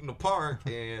found this suit in the park,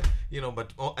 and you know,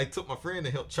 but I took my friend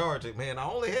to help charge it. Man, I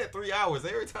only had 3 hours.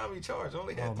 Every time he charged, I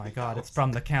only had. Oh my 3 God! hours. It's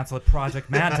from the canceled Project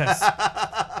Mantis.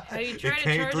 Have you tried to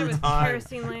came charge through it with time.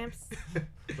 kerosene lamps?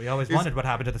 We always wondered what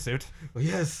happened to the suit.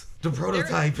 Yes, the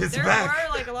prototype is there back.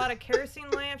 were like a lot of kerosene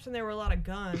lamps and there were a lot of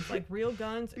guns, like real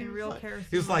guns and real kerosene.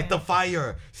 He was like, the lamps.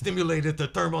 fire stimulated the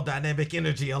thermodynamic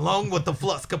energy along with the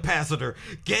flux capacitor,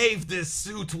 gave this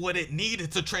suit what it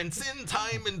needed to transcend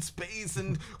time and space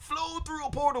and flow through a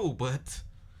portal. But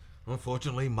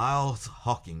unfortunately, Miles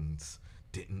Hawkins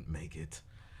didn't make it.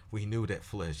 We knew that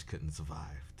flesh couldn't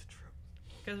survive the trip.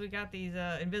 Because we got these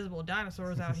invisible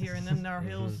dinosaurs out here and then our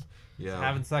hills. Yeah,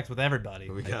 Having sex with everybody.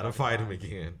 we They gotta fucking fight him fine.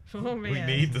 again. Oh man. We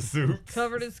need the suits.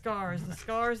 Covered in scars. The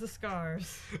scars, the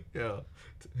scars. Yeah.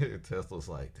 Tesla's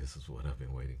like, this is what I've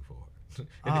been waiting for. And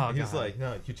Oh, then he's God. like,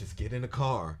 no, you just get in the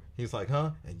car. He's like, huh?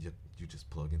 And you just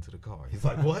plug into the car. He's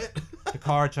like, what? The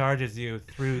car charges you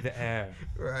through the air.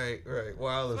 Right, That's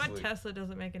wirelessly. why Tesla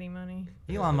doesn't make any money.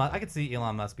 Elon Musk. I could see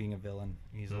Elon Musk being a villain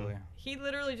easily. He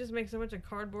literally just makes a bunch of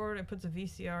cardboard and puts a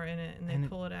VCR in it and they And it-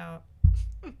 pull it out.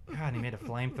 God, and he made a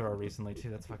flamethrower recently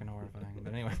too. That's fucking horrifying.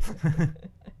 But anyway.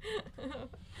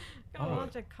 Gonna Oh.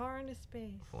 launch a car into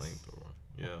space. Flamethrower.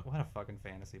 Yeah. What a fucking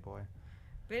fantasy boy.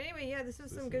 But anyway, yeah, this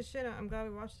is some good shit. I'm glad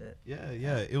we watched it. Yeah.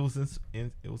 It was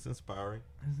it was inspiring.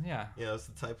 Yeah. Yeah, it's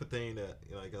the type of thing that,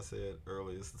 you know, like I said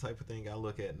earlier, it's the type of thing I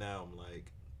look at now. I'm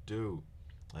like, dude,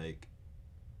 like,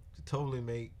 to totally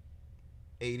make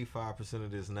 85%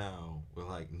 of this now with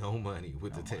like no money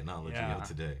with the technology yeah. of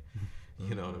today.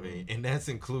 You know what I mean? And that's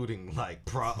including like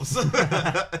props.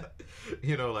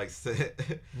 You know, like set.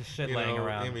 Just shit you laying know,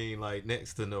 around. I mean, like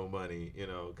next to no money, you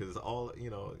know, because all, you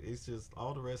know, it's just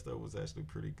all the rest of it was actually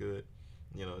pretty good.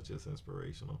 You know, just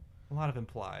inspirational. A lot of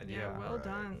implied. Yeah, Yeah. well Right,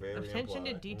 done. very Attention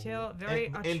to implied. detail, very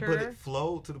And but mature. it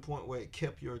flowed to the point where it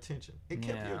kept your attention. It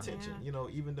kept your Yeah. attention. Yeah. You know,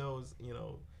 even though it's, you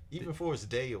know, even for its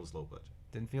day, it was low budget.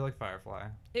 Didn't feel like Firefly.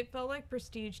 It felt like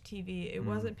prestige TV. It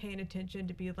wasn't paying attention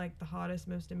to be like the hottest,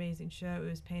 most amazing show. It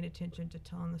was paying attention to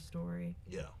telling the story.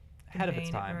 Yeah. Ahead of its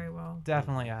conveying it time. very well.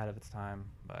 Definitely ahead of its time.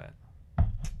 But oh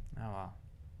well.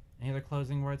 Any other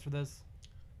closing words for this?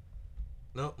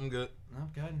 No, I'm good. No,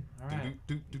 good. All right.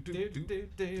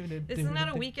 Isn't that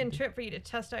a weekend trip for you to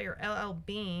test out your LL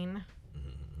Bean?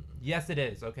 Yes, it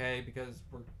is. Okay, because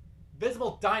we're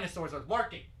visible dinosaurs are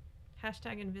lurking.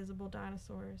 Hashtag invisible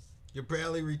dinosaurs. You're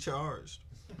barely recharged.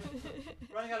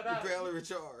 Running out of You're battery. barely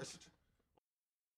recharged.